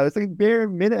ready to grad. It's like bare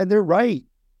minute, and they're right.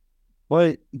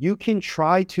 But you can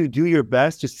try to do your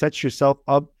best to set yourself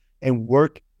up and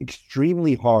work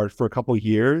extremely hard for a couple of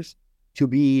years to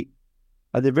be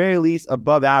at the very least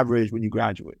above average when you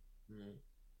graduate.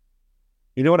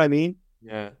 You know what I mean?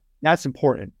 Yeah. That's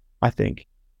important, I think.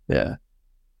 Yeah.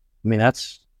 I mean,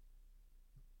 that's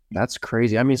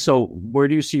crazy. I mean, so where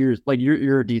do you see you're a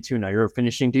D2 now, you're a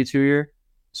finishing D2 year.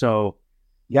 So,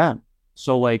 Yeah.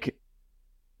 so like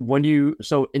during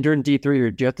D3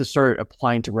 year, do you have to start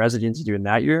applying to residency during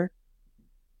that year?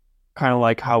 Kind of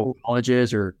like how college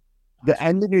is, or the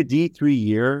end of your D3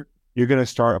 year, you're going to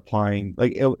start applying.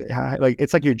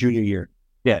 It's like your junior year.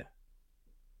 Yeah.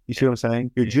 You see what I'm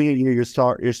saying? Your junior year, you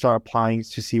start applying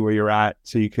to see where you're at,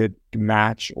 so you could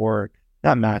match or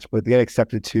not match, but get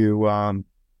accepted to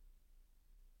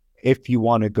if you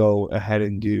want to go ahead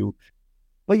and do.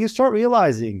 But you start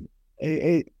realizing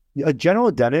a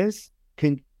general dentist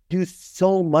can do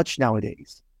so much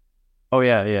nowadays. Oh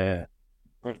yeah.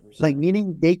 100%. Like,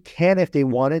 meaning they can, if they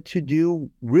wanted to, do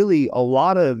really a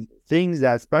lot of things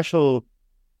that specialty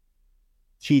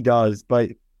does. But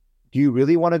do you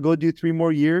really want to go do 3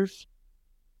 more years?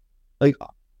 Like,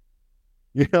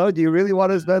 do you really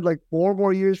want to spend like 4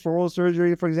 more years for oral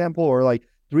surgery, for example, or like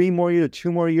 3 more years or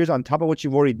 2 more years on top of what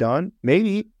you've already done?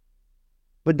 Maybe.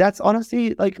 But that's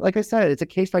honestly, like I said, it's a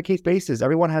case by case basis.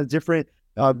 Everyone has different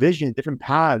vision, different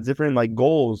paths, different like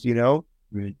goals,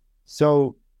 Right.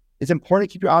 So it's important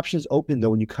to keep your options open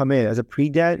though when you come in as a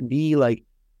pre-dent. Be like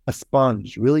a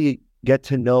sponge. Really get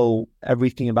to know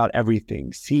everything about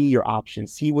everything. See your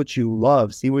options. See what you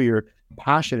love. See where you're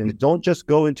passionate. And don't just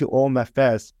go into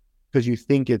OMFS because you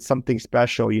think it's something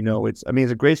special. It's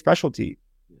a great specialty,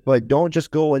 but don't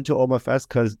just go into OMFS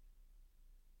because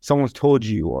someone's told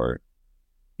you or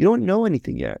you don't know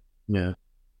anything yet. Yeah.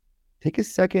 Take a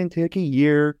second, take a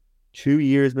year, 2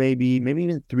 years, maybe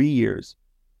even 3 years.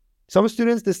 Some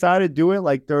students decide to do it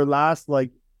like their last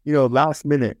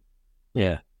minute.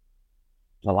 Yeah.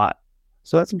 A lot.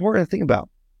 So that's important to think about.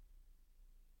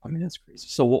 I mean, that's crazy.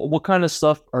 So what kind of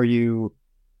stuff are you,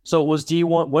 so was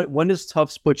D1, when does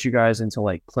Tufts put you guys into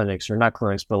like clinics, or not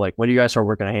clinics, but like when do you guys start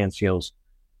working on hand skills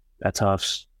at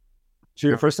Tufts? So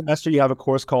your first semester, you have a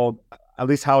course called, at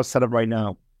least how it's set up right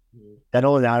now,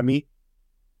 dental anatomy.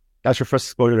 That's your first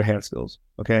exposure to hand skills.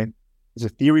 Okay. There's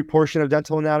a theory portion of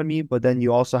dental anatomy, but then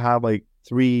you also have like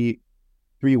three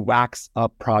wax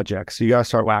up projects. So you got to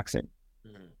start waxing.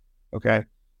 Okay.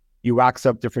 You wax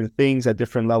up different things at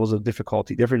different levels of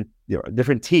difficulty, different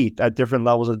teeth at different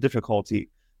levels of difficulty.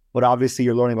 But obviously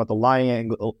you're learning about the line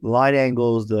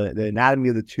angles, the anatomy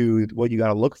of the tooth, what you got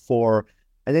to look for.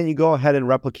 And then you go ahead and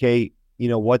replicate,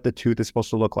 what the tooth is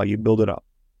supposed to look like. You build it up.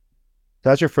 So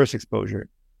that's your first exposure.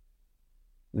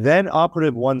 Then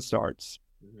operative 1 starts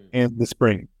in the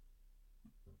spring.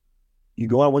 You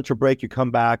go on winter break, you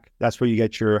come back. That's where you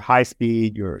get your high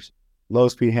speed, your low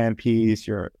speed handpiece,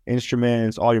 your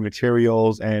instruments, all your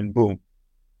materials, and boom,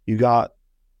 you got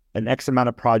an X amount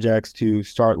of projects to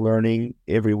start learning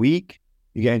every week.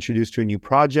 You get introduced to a new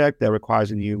project that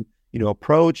requires a new,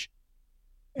 approach.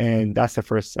 And that's the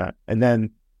first set. And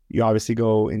then you obviously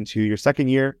go into your second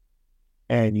year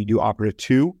and you do operative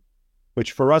 2,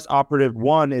 which for us, operative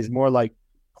 1 is more like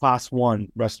class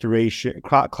 1 restoration,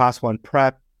 class 1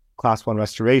 prep, class 1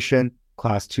 restoration,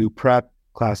 class 2 prep,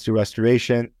 class 2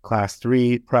 restoration, class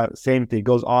 3 prep, same thing,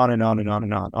 goes on and on and on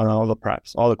and on all the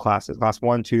preps, all the classes, class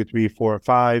 1, 2, 3, 4,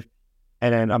 5,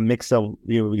 and then a mix of,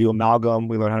 we do amalgam,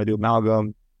 we learn how to do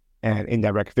amalgam, and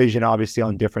indirect vision, obviously,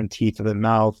 on different teeth of the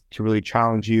mouth to really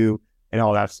challenge you and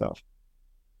all that stuff.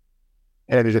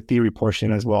 And then there's a theory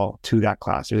portion as well to that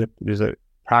class. There's a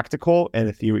practical and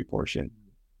a theory portion.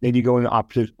 Then you go into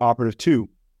operative 2.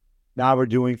 Now we're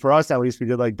doing, for us at least, we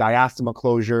did like diastema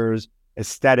closures,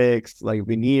 aesthetics, like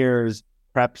veneers,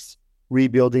 preps,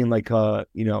 rebuilding like a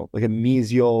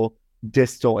mesial,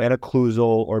 distal, and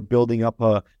occlusal, or building up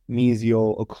a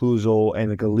mesial, occlusal,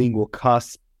 and like a lingual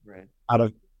cusp out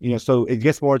of, so it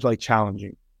gets more like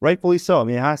challenging. Rightfully so. I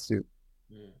mean, it has to.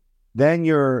 Then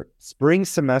your spring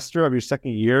semester of your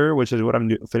second year, which is what I'm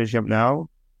finishing up now,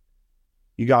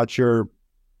 you got your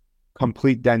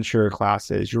complete denture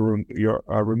classes, your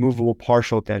removable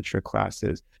partial denture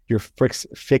classes, your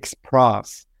fixed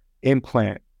pros,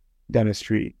 implant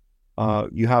dentistry.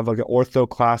 You have like an ortho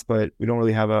class, but we don't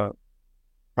really have a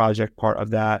project part of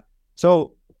that.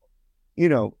 So,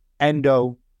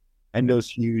 endo's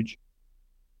huge.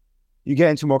 You get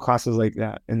into more classes like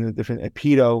that, and the different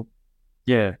pedo.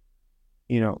 Yeah.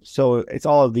 So it's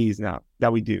all of these now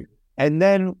that we do. And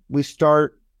then we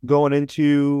start going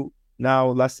into, now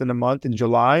less than a month, in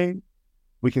July,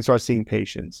 we can start seeing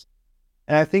patients.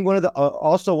 And I think one of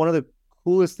the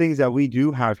coolest things that we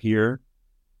do have here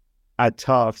at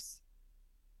Tufts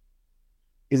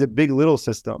is a big little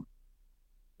system.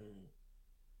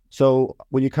 So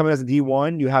when you come in as a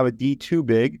D1, you have a D2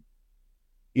 big,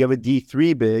 you have a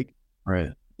D3 big,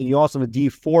 right, and you also have a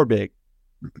D4 big.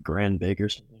 grand big or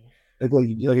something.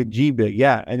 Like a G big,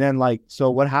 yeah. And then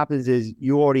so what happens is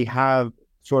you already have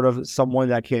sort of someone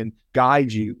that can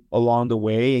guide you along the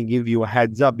way and give you a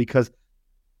heads up, because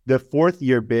the 4th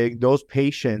year big, those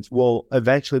patients will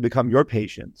eventually become your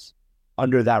patients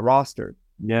under that roster.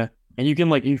 Yeah. And you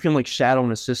can shadow in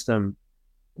the system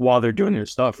while they're doing their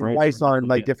stuff, right? Advice on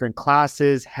different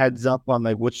classes, heads up on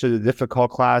which are the difficult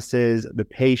classes, the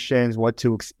patients, what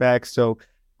to expect. So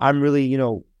I'm really,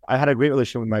 I had a great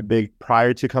relationship with my big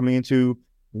prior to coming into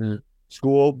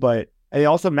school, and they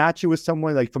also match you with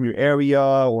someone from your area,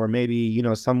 or maybe,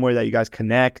 somewhere that you guys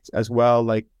connect as well.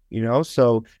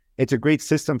 So it's a great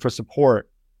system for support,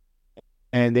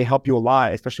 and they help you a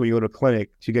lot, especially when you go to a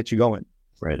clinic, to get you going.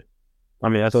 Right. I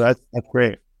mean, that's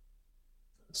great.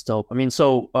 Still, I mean,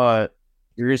 so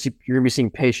you're gonna be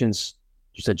seeing patients.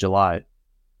 You said July.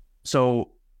 So,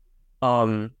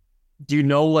 do you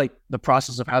know the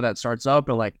process of how that starts up,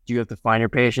 or do you have to find your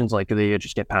patients? Do they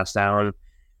just get passed down?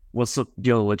 What's the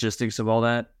logistics of all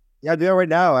that? Yeah, I do that right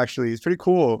now. Actually, it's pretty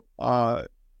cool.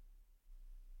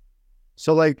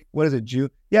 So what is it,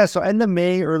 June? Yeah, so end of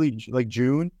May, early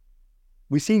June,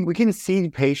 we can see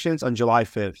patients on July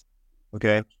 5th.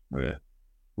 Okay. Okay.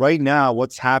 Right now,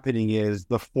 what's happening is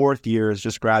the 4th year has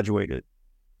just graduated.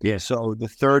 Yeah. So the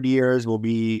 3rd years will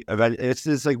be it's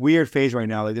this weird phase right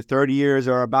now. The 3rd years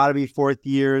are about to be 4th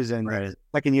years, and right.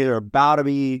 2nd years are about to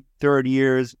be 3rd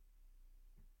years.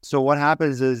 So what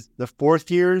happens is the 4th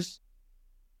years,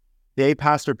 they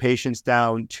pass their patients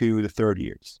down to the 3rd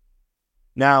years.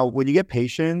 Now, when you get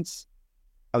patients,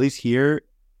 at least here,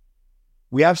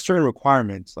 we have certain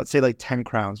requirements. Let's say 10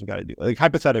 crowns we got to do.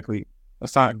 Hypothetically,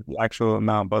 that's not the actual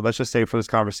amount, but let's just say for this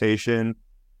conversation,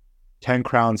 10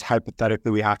 crowns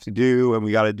hypothetically we have to do, and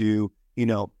we got to do,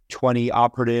 20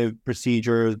 operative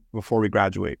procedures before we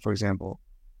graduate, for example,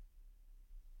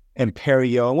 and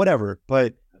perio and whatever.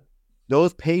 But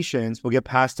those patients will get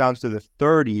passed down to the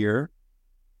 3rd year,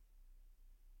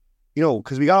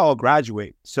 because we got to all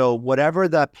graduate. So whatever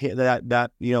that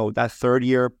 3rd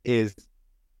year is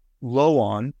low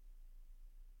on,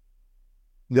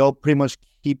 they'll pretty much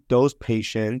keep those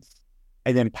patients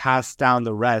and then pass down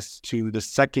the rest to the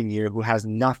 2nd year who has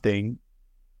nothing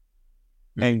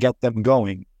and get them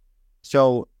going.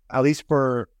 So at least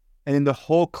and then the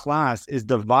whole class is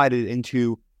divided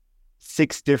into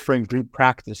 6 different group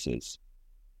practices,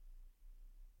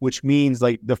 which means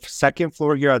the 2nd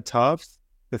floor here at Tufts,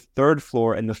 the 3rd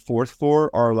floor and the 4th floor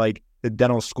are the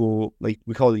dental school, we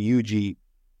call it the UG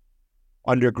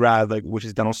undergrad, which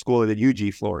is dental school, the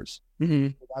UG floors. Mm-hmm.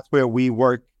 So that's where we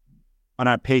work on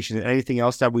our patients. Anything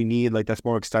else that we need, that's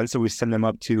more extensive, we send them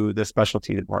up to the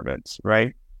specialty departments,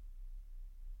 right?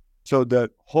 So the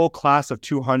whole class of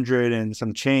 200 and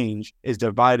some change is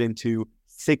divided into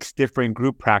 6 different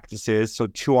group practices, so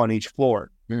 2 on each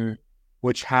floor,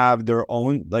 which have their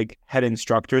own head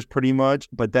instructors pretty much,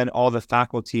 but then all the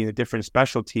faculty in the different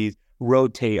specialties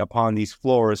rotate upon these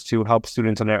floors to help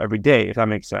students on there every day, if that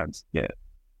makes sense. Yeah.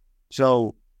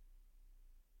 So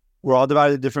we're all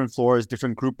divided into different floors,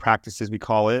 different group practices, we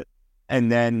call it.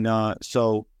 And then,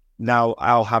 so now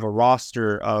I'll have a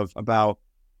roster of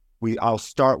I'll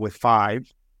start with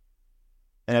 5.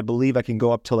 And I believe I can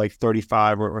go up to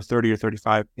 35 or 30 or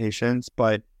 35 patients.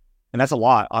 And that's a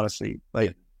lot, honestly.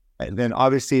 And then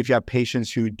obviously if you have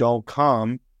patients who don't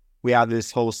come, we have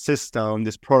this whole system,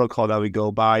 this protocol that we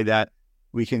go by that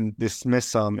we can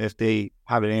dismiss them if they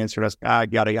haven't answered us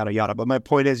back, yada, yada, yada. But my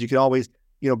point is you can always,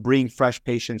 bring fresh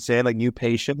patients in, new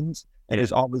patients, and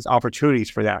there's always opportunities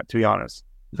for that, to be honest.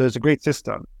 So it's a great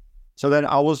system. So then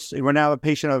we're now a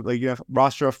patient of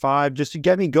roster of 5 just to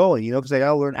get me going, because I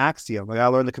got to learn Axiom. I got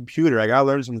to learn the computer. I got to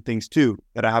learn some things too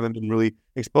that I haven't been really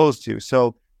exposed to.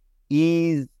 So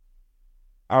ease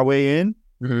our way in.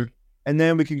 Mm-hmm. And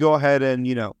then we can go ahead and,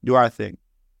 do our thing.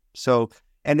 So,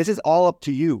 and this is all up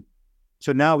to you.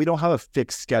 So now we don't have a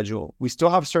fixed schedule. We still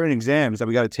have certain exams that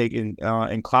we got to take in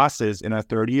classes in our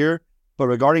 3rd year. But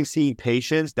regarding seeing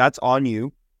patients, that's on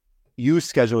you. You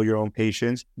schedule your own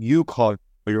patients. You call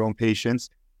your own patients.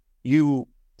 You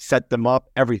set them up.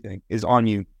 Everything is on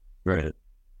you. Right.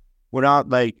 We're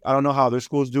not I don't know how other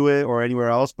schools do it or anywhere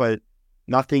else, but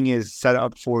nothing is set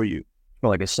up for you.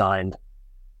 Or assigned.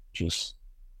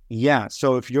 Yeah,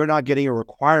 so if you're not getting your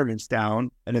requirements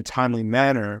down in a timely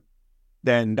manner,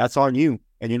 then that's on you,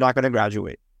 and you're not going to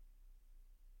graduate.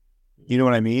 You know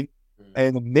what I mean? Mm-hmm.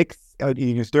 And the mix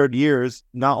in your 3rd years,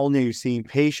 not only are you seeing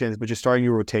patients, but you're starting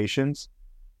your rotations,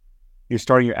 you're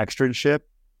starting your externship,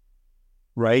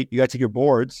 right? You got to take your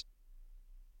boards.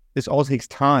 This all takes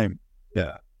time.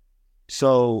 Yeah.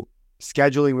 So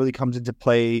scheduling really comes into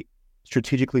play,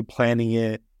 strategically planning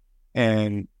it,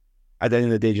 and at the end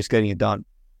of the day, just getting it done.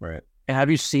 Right. And have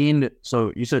you seen,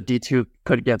 so you said D2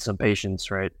 could get some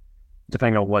patients, right?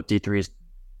 Depending on what D3s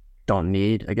don't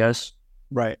need, I guess.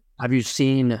 Right. Have you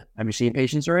seen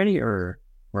patients already, or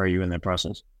where are you in that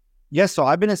process? Yes. So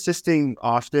I've been assisting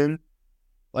often.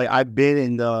 Like I've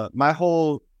been my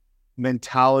whole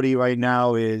mentality right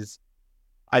now is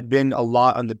I've been a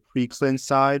lot on the pre-clin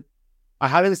side. I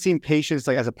haven't seen patients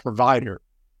like as a provider.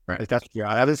 Right. Like that's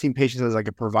I haven't seen patients as like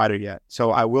a provider yet.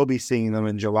 So I will be seeing them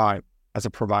in July as a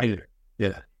provider.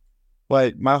 Yeah.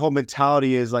 But my whole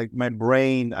mentality is like my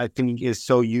brain, I think, is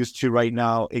so used to right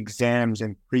now exams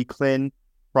and pre-clin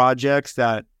projects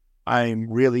that I'm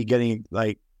really getting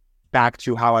like back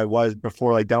to how I was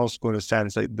before like dental school in a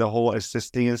sense, like the whole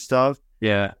assisting and stuff.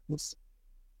 Yeah.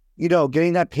 You know,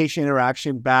 getting that patient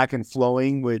interaction back and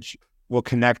flowing, which will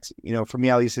connect, you know, for me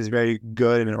at least is very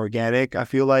good and organic, I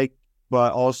feel like,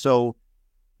 but also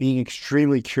being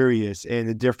extremely curious in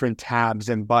the different tabs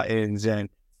and buttons and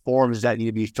forms that need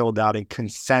to be filled out and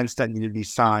consents that need to be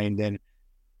signed and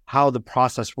how the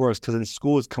process works. Because in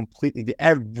school, it's completely,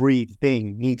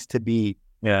 everything needs to be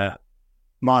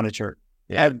monitored.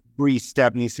 Yeah. Every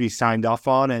step needs to be signed off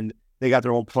on, and they got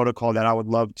their own protocol that I would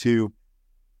love to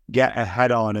get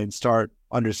ahead on and start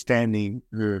understanding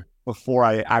before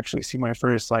I actually see my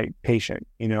first like patient,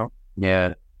 you know?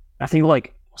 Yeah. I think like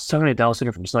I was talking to a dental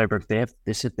student from Sniper, they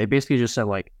basically just said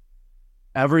like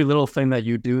every little thing that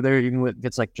you do there, even if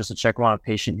it's like just a check on a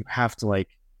patient, you have to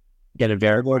like get it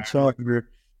verified.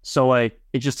 So like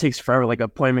it just takes forever. Like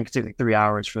appointment could take like 3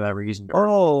 hours for that reason.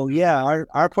 Oh yeah. Our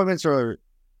appointments are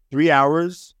 3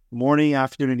 hours, morning,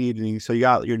 afternoon, and evening. So you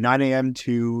got your 9 a.m.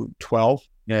 to 12.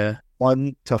 Yeah.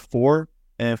 1 to 4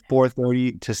 and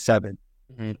 4:30 to 7.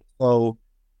 Mm-hmm. So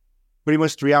pretty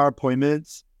much 3 hour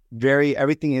appointments.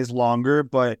 Everything is longer,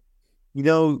 but you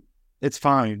know, it's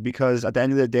fine because at the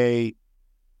end of the day,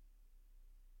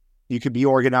 you could be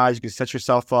organized, you can set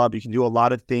yourself up, you can do a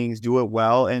lot of things, do it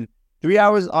well. And 3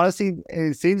 hours, honestly,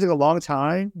 it seems like a long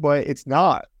time, but it's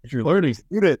not. If you're learning,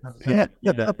 student, half the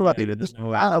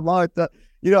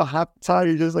time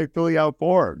you're just like filling out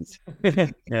forms.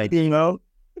 You know?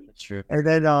 That's true. And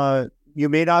then you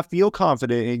may not feel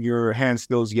confident in your hand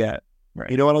skills yet. Right.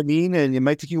 You know what I mean? And it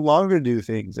might take you longer to do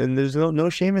things. And there's no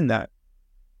shame in that.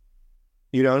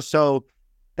 You know, so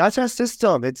that's our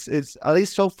system. It's at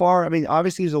least so far. I mean,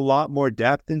 obviously there's a lot more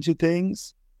depth into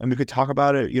things. And we could talk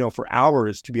about it, you know, for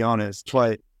hours, to be honest.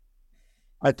 But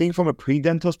I think from a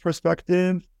pre-dentalist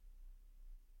perspective,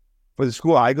 for the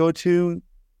school I go to,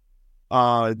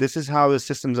 this is how the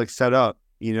system's like set up,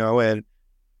 you know, and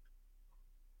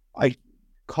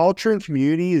culture and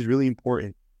community is really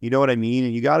important. You know what I mean?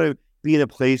 And you got to be in a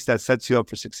place that sets you up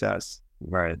for success.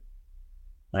 Right.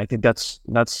 I think that's.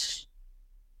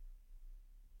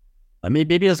 I mean,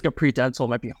 maybe as like a pre-dental, it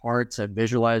might be hard to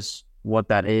visualize what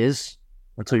that is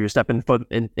until you're stepping foot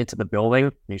into the building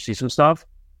and you see some stuff.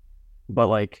 But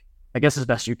like, I guess as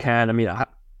best you can. I mean,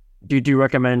 do you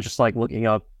recommend just like looking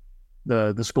up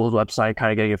the school's website,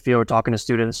 kind of getting a feel, or talking to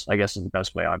students? I guess is the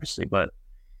best way, obviously, but.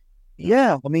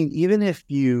 Yeah, I mean, even if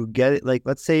you get it, like,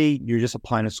 let's say you're just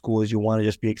applying to schools, you want to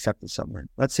just be accepted somewhere.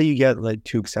 Let's say you get like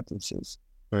 2 acceptances.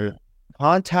 Right.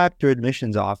 Contact your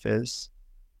admissions office,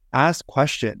 ask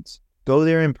questions, go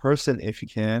there in person if you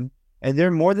can, and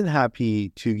they're more than happy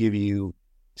to give you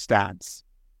stats.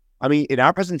 I mean, in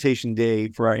our presentation day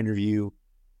for our interview,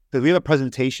 because we have a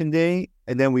presentation day,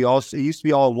 and then it used to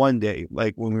be all one day,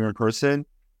 like when we were in person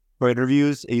for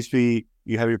interviews, it used to be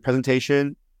you have your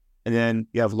presentation, and then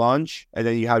you have lunch, and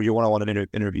then you have your one-on-one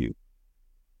interview,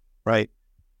 right?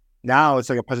 Now it's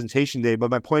like a presentation day, but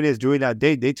my point is during that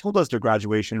day, they told us their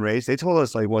graduation rates. They told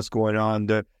us like what's going on,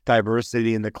 the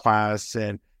diversity in the class,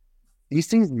 and these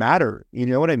things matter. You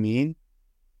know what I mean?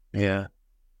 Yeah.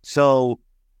 So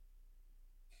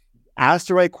ask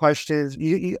the right questions.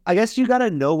 I guess you got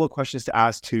to know what questions to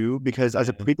ask too, because as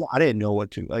a pre-dental, I didn't know what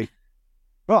to, like,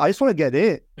 bro, I just want to get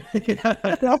in.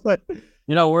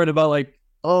 You're not worried about like,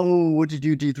 oh, what did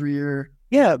you do D3 year?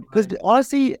 Yeah, because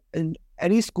honestly, in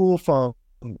any school from,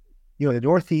 you know, the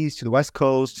Northeast to the West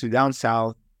Coast to down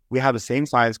South, we have the same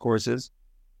science courses.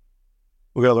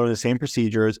 We're going to learn the same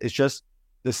procedures. It's just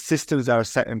the systems that are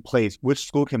set in place. Which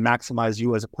school can maximize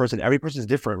you as a person? Every person is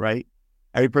different, right?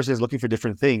 Every person is looking for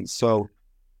different things. So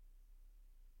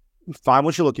find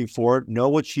what you're looking for. Know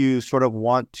what you sort of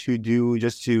want to do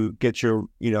just to get your,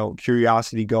 you know,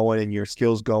 curiosity going and your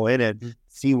skills going, and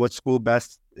see what school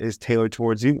best is tailored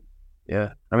towards you.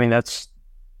 Yeah. I mean, that's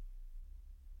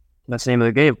That's the name of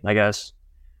the game, I guess.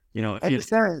 You know,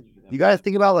 you got to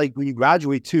think about like when you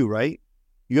graduate too, right?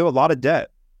 You have a lot of debt.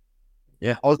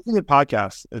 Yeah. I was listening to a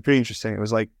podcast. It's pretty interesting. It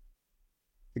was like,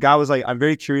 the guy was like, I'm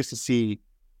very curious to see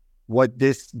what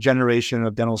this generation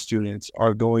of dental students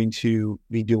are going to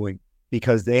be doing,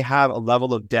 because they have a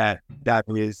level of debt that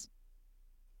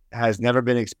has never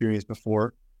been experienced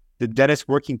before. The dentists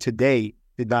working today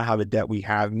did not have a debt we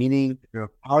have, meaning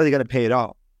how are they going to pay it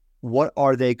off? What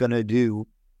are they going to do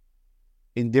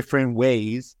in different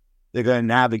ways they're going to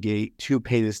navigate to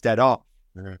pay this debt off?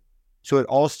 Mm-hmm. So it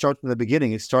all starts from the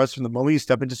beginning. It starts from the moment you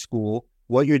step into school,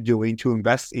 what you're doing to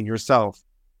invest in yourself,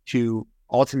 to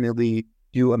ultimately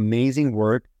do amazing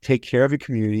work, take care of your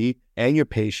community and your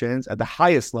patients at the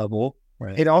highest level,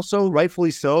 right, and also,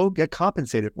 rightfully so, get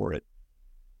compensated for it.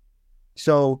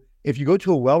 So if you go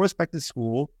to a well-respected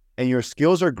school and your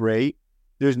skills are great,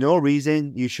 there's no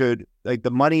reason you should, like,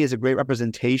 the money is a great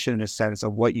representation in a sense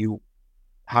of what you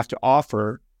have to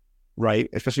offer, right?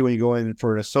 Especially when you go in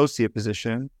for an associate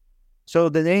position. So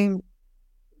the name,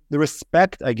 the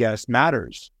respect, I guess,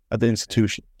 matters at the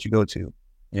institution that you go to.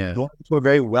 Yeah. Going to a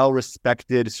very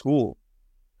well-respected school.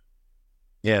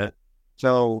 Yeah.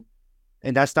 So,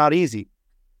 and that's not easy.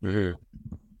 Mm-hmm.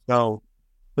 So,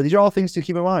 but these are all things to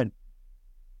keep in mind.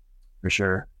 For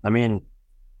sure. I mean,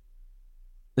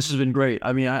 this has been great.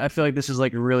 I mean, I feel like this is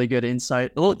like a really good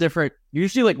insight. A little different.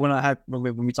 Usually, like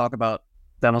when we talk about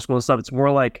dental school and stuff, it's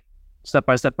more like step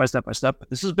by step by step by step.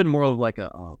 This has been more of like a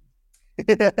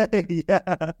yeah.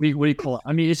 What do you call it?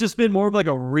 I mean, it's just been more of like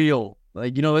a real,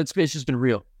 like, you know, it's just been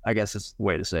real, I guess is the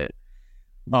way to say it.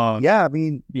 Yeah, I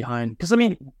mean, because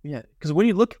when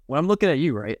I'm looking at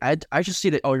you, right, I just see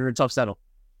that, oh, you're in tough settle,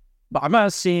 but I'm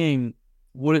not seeing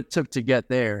what it took to get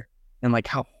there and like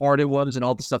how hard it was and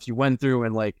all the stuff you went through,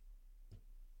 and like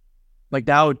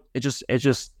that it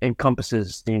just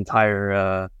encompasses the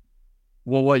entire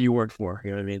what you worked for. You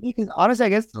know what I mean? Because honestly, I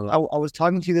guess I was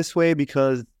talking to you this way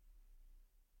because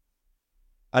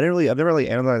I've never really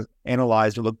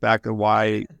analyzed or looked back at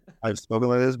why I've spoken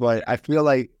like this, but I feel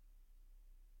like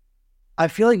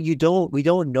we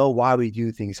don't know why we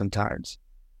do things sometimes.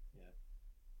 Yeah.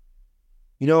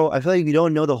 You know, I feel like we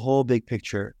don't know the whole big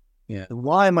picture. Yeah.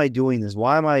 Why am I doing this?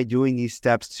 Why am I doing these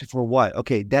steps for what?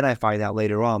 Okay, then I find out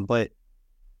later on. But,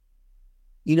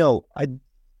 you know, from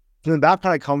the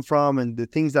background I come from and the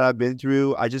things that I've been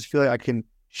through, I just feel like I can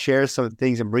share some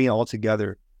things and bring it all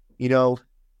together. You know,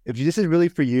 if this is really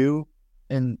for you,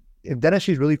 and if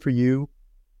dentistry is really for you,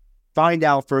 find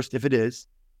out first if it is.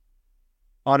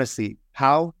 Honestly,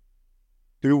 how?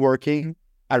 Through working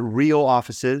at real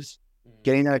offices,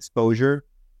 getting that exposure,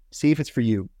 see if it's for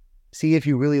you. See if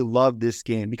you really love this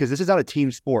game, because this is not a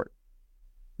team sport.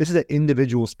 This is an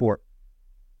individual sport.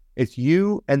 It's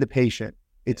you and the patient.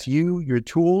 It's you, your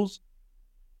tools.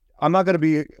 I'm not going to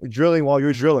be drilling while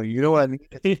you're drilling. You know what I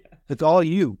mean? It's all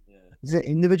you. Yeah. It's an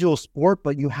individual sport,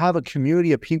 but you have a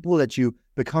community of people that you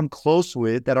become close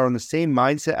with that are in the same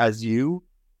mindset as you,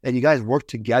 and you guys work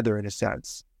together in a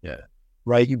sense. Yeah.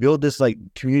 Right? You build this like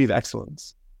community of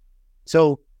excellence.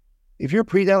 So if you're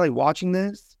pre-dentally watching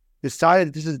this,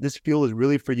 decide that this field is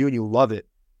really for you and you love it,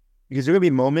 because there are going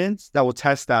to be moments that will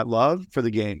test that love for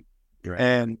the game. Right.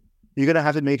 And you're going to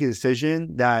have to make a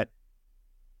decision that,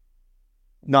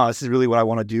 no, this is really what I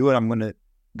want to do, and I'm going to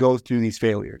go through these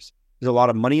failures. There's a lot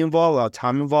of money involved, a lot of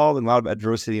time involved, and a lot of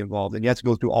adversity involved, and you have to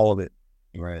go through all of it.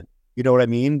 Right. You know what I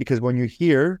mean? Because when you're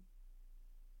here,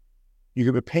 you're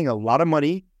going to be paying a lot of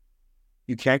money.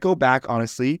 You can't go back,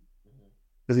 honestly,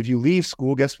 because if you leave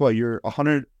school, guess what? You're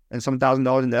 $100,000 and some $1,000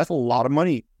 in debt. That's a lot of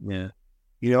money. Yeah.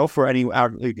 You know, for an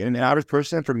average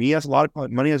person, for me, that's a lot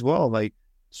of money as well. Like,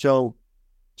 so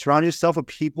surround yourself with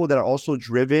people that are also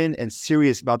driven and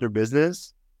serious about their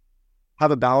business.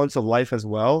 Have a balance of life as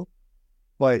well,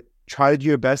 but try to do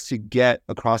your best to get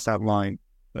across that line.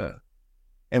 Yeah.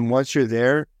 And once you're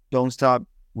there, don't stop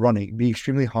running. Be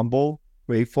extremely humble,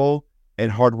 grateful,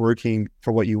 and hardworking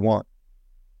for what you want.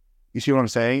 You see what I'm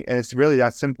saying? And it's really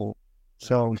that simple.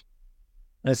 So,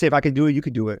 and I say, if I can do it, you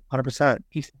can do it. 100%.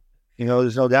 You know,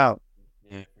 there's no doubt.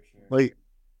 Yeah, for sure. Like,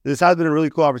 this has been a really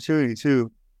cool opportunity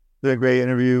too. It's been a great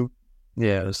interview.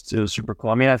 Yeah, it was super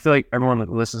cool. I mean, I feel like everyone that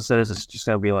listens to this is just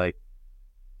gonna be like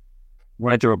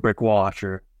right through a brick wall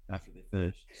after they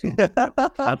finish. So,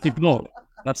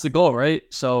 that's the goal, right?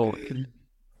 So,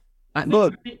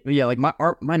 look, yeah, like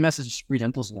my message to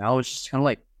pre-dentals now is just kind of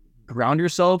like ground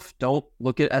yourself. Don't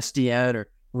look at SDN or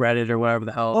Reddit or whatever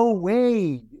the hell. Oh,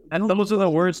 wait. And those are the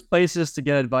worst places to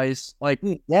get advice. Like,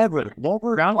 never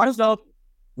ground yourself.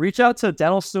 Reach out to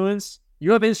dental students.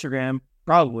 You have Instagram,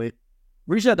 probably.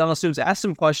 reach out to dental students, ask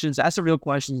them questions, ask them real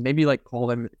questions, maybe like call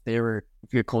them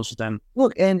if you're close with them.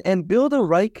 Look, and build the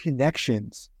right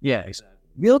connections. Yeah, exactly.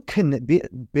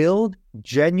 Build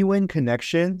genuine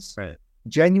connections, Right.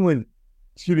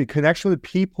 Connection with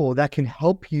people that can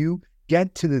help you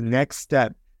get to the next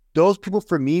step. Those people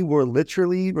for me were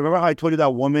literally, remember how I told you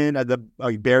that woman at the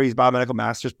Barry's Biomedical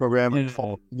Master's program?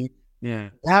 Yeah.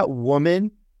 That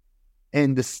woman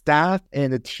and the staff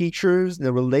and the teachers and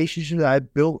the relationships that I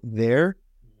built there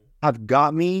have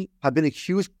been a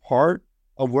huge part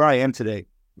of where I am today.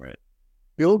 Right.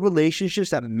 Build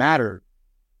relationships that matter,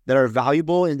 that are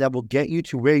valuable, and that will get you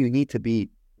to where you need to be.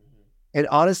 And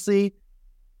honestly,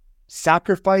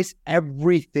 sacrifice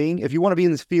everything. If you want to be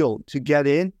in this field to get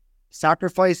in,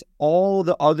 sacrifice all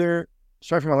the other,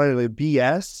 sorry for my language,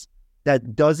 BS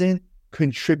that doesn't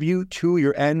contribute to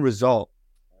your end result.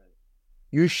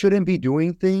 You shouldn't be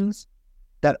doing things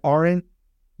that aren't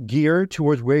geared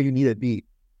towards where you need to be.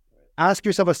 Ask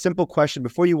yourself a simple question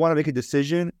before you want to make a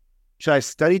decision. Should I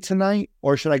study tonight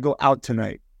or should I go out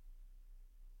tonight?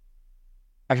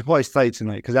 I should probably study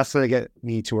tonight because that's going to get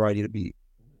me to where I need to be.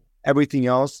 Everything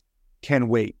else can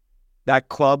wait. That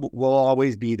club will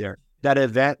always be there. That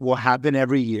event will happen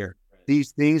every year.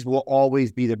 These things will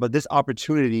always be there. But this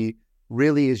opportunity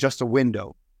really is just a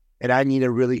window, and I need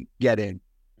to really get in.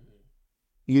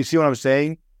 You see what I'm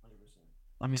saying?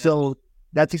 100%. So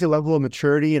that takes a level of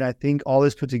maturity, and I think all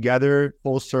this put together,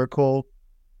 full circle,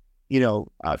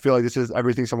 I feel like this is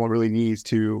everything someone really needs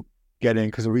to get in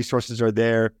because the resources are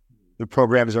there. The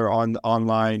programs are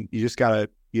online. You just got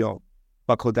to,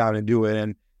 buckle down and do it.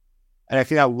 And I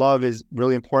think that love is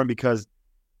really important because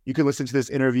you can listen to this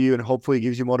interview and hopefully it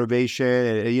gives you motivation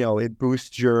and, it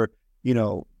boosts your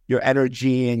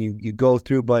energy and you go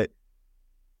through, but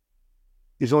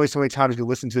there's only so many times you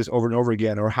listen to this over and over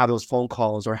again or have those phone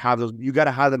calls or you got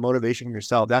to have the motivation from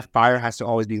yourself. That fire has to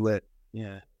always be lit.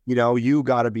 Yeah. You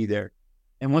got to be there.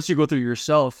 And once you go through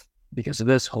yourself, because of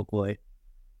this, hopefully,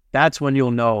 that's when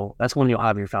you'll know, that's when you'll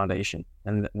have your foundation.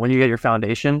 And when you get your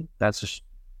foundation, that's just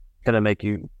going to make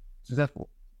you successful.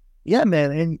 Yeah,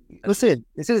 man. And listen,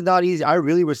 this is not easy. I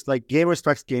really was game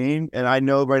respects game. And I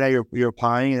know right now you're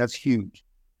applying and that's huge.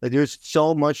 Like there's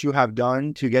so much you have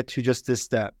done to get to just this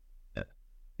step. Yeah.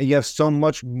 And you have so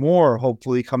much more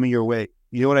hopefully coming your way.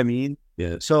 You know what I mean?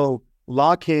 Yeah. So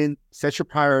lock in, set your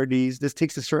priorities. This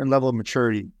takes a certain level of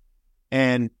maturity.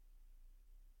 And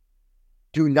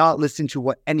do not listen to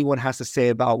what anyone has to say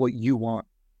about what you want.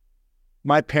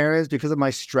 My parents, because of my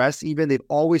stress, even they've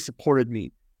always supported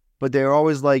me, but they're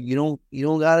always like, you don't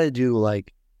gotta do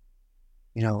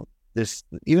this.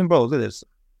 Even bro, look at this.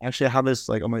 Actually, I have this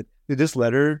this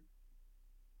letter.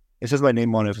 It says my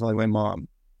name on it. It's like my mom.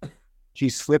 She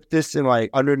slipped this in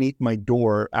underneath my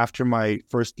door after my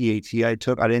first DAT I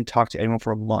took. I didn't talk to anyone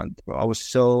for a month, bro. I was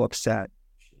so upset.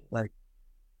 But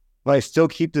I still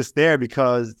keep this there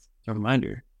because a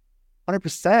reminder.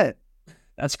 100%.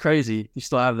 That's crazy. You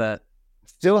still have that.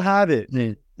 Still have it.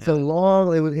 Yeah. So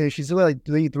long. She's still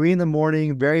 3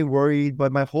 a.m, very worried.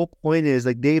 But my whole point is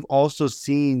they've also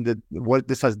seen what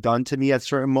this has done to me at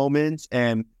certain moments,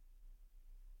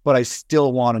 but I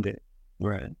still wanted it.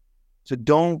 Right. So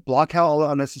don't block out all the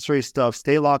unnecessary stuff.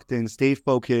 Stay locked in. Stay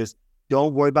focused.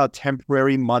 Don't worry about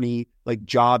temporary money like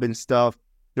job and stuff.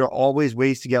 There are always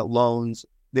ways to get loans.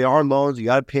 There are loans, you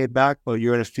got to pay it back, but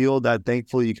you're in a field that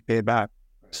thankfully you can pay it back.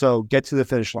 So get to the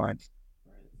finish line.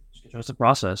 Trust the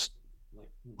process.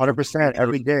 100%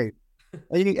 every day.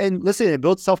 And listen, it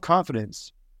builds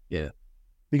self-confidence. Yeah.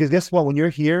 Because guess what? When you're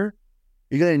here,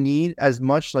 you're going to need as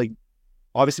much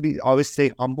obviously always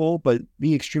stay humble, but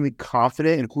be extremely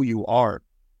confident in who you are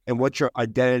and what your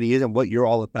identity is and what you're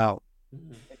all about.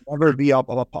 Mm-hmm. Never be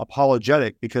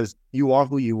apologetic because you are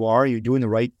who you are. You're doing the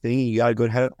right thing. You got a good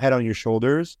head on your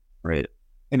shoulders. Right.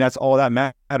 And that's all that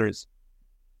matters.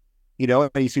 And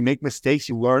if you make mistakes,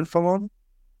 you learn from them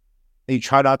and you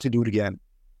try not to do it again.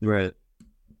 Right.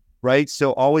 Right.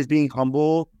 So always being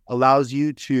humble allows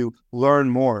you to learn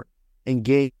more and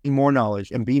gain more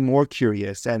knowledge and be more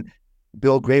curious and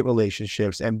build great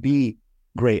relationships and be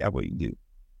great at what you do.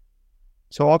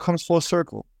 So it all comes full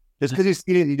circle. Just because you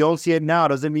see it, you don't see it now,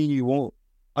 doesn't mean you won't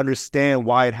understand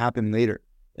why it happened later.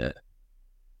 Yeah.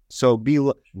 So be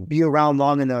around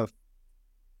long enough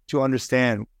to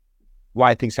understand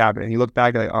why things happen. And you look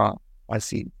back I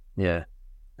see. Yeah.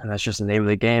 And that's just the name of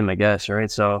the game, I guess,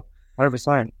 right? So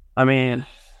 100%. I mean,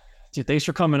 dude, thanks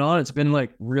for coming on. It's been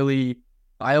really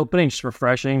eye-opening, just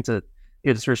refreshing to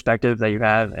get this perspective that you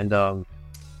have. And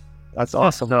that's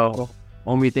awesome. So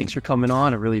Omid, thanks for coming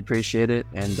on. I really appreciate it.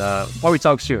 And while we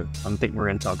talk soon, I'm thinking we're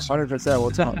going to talk soon. 100%.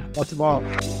 We'll talk tomorrow.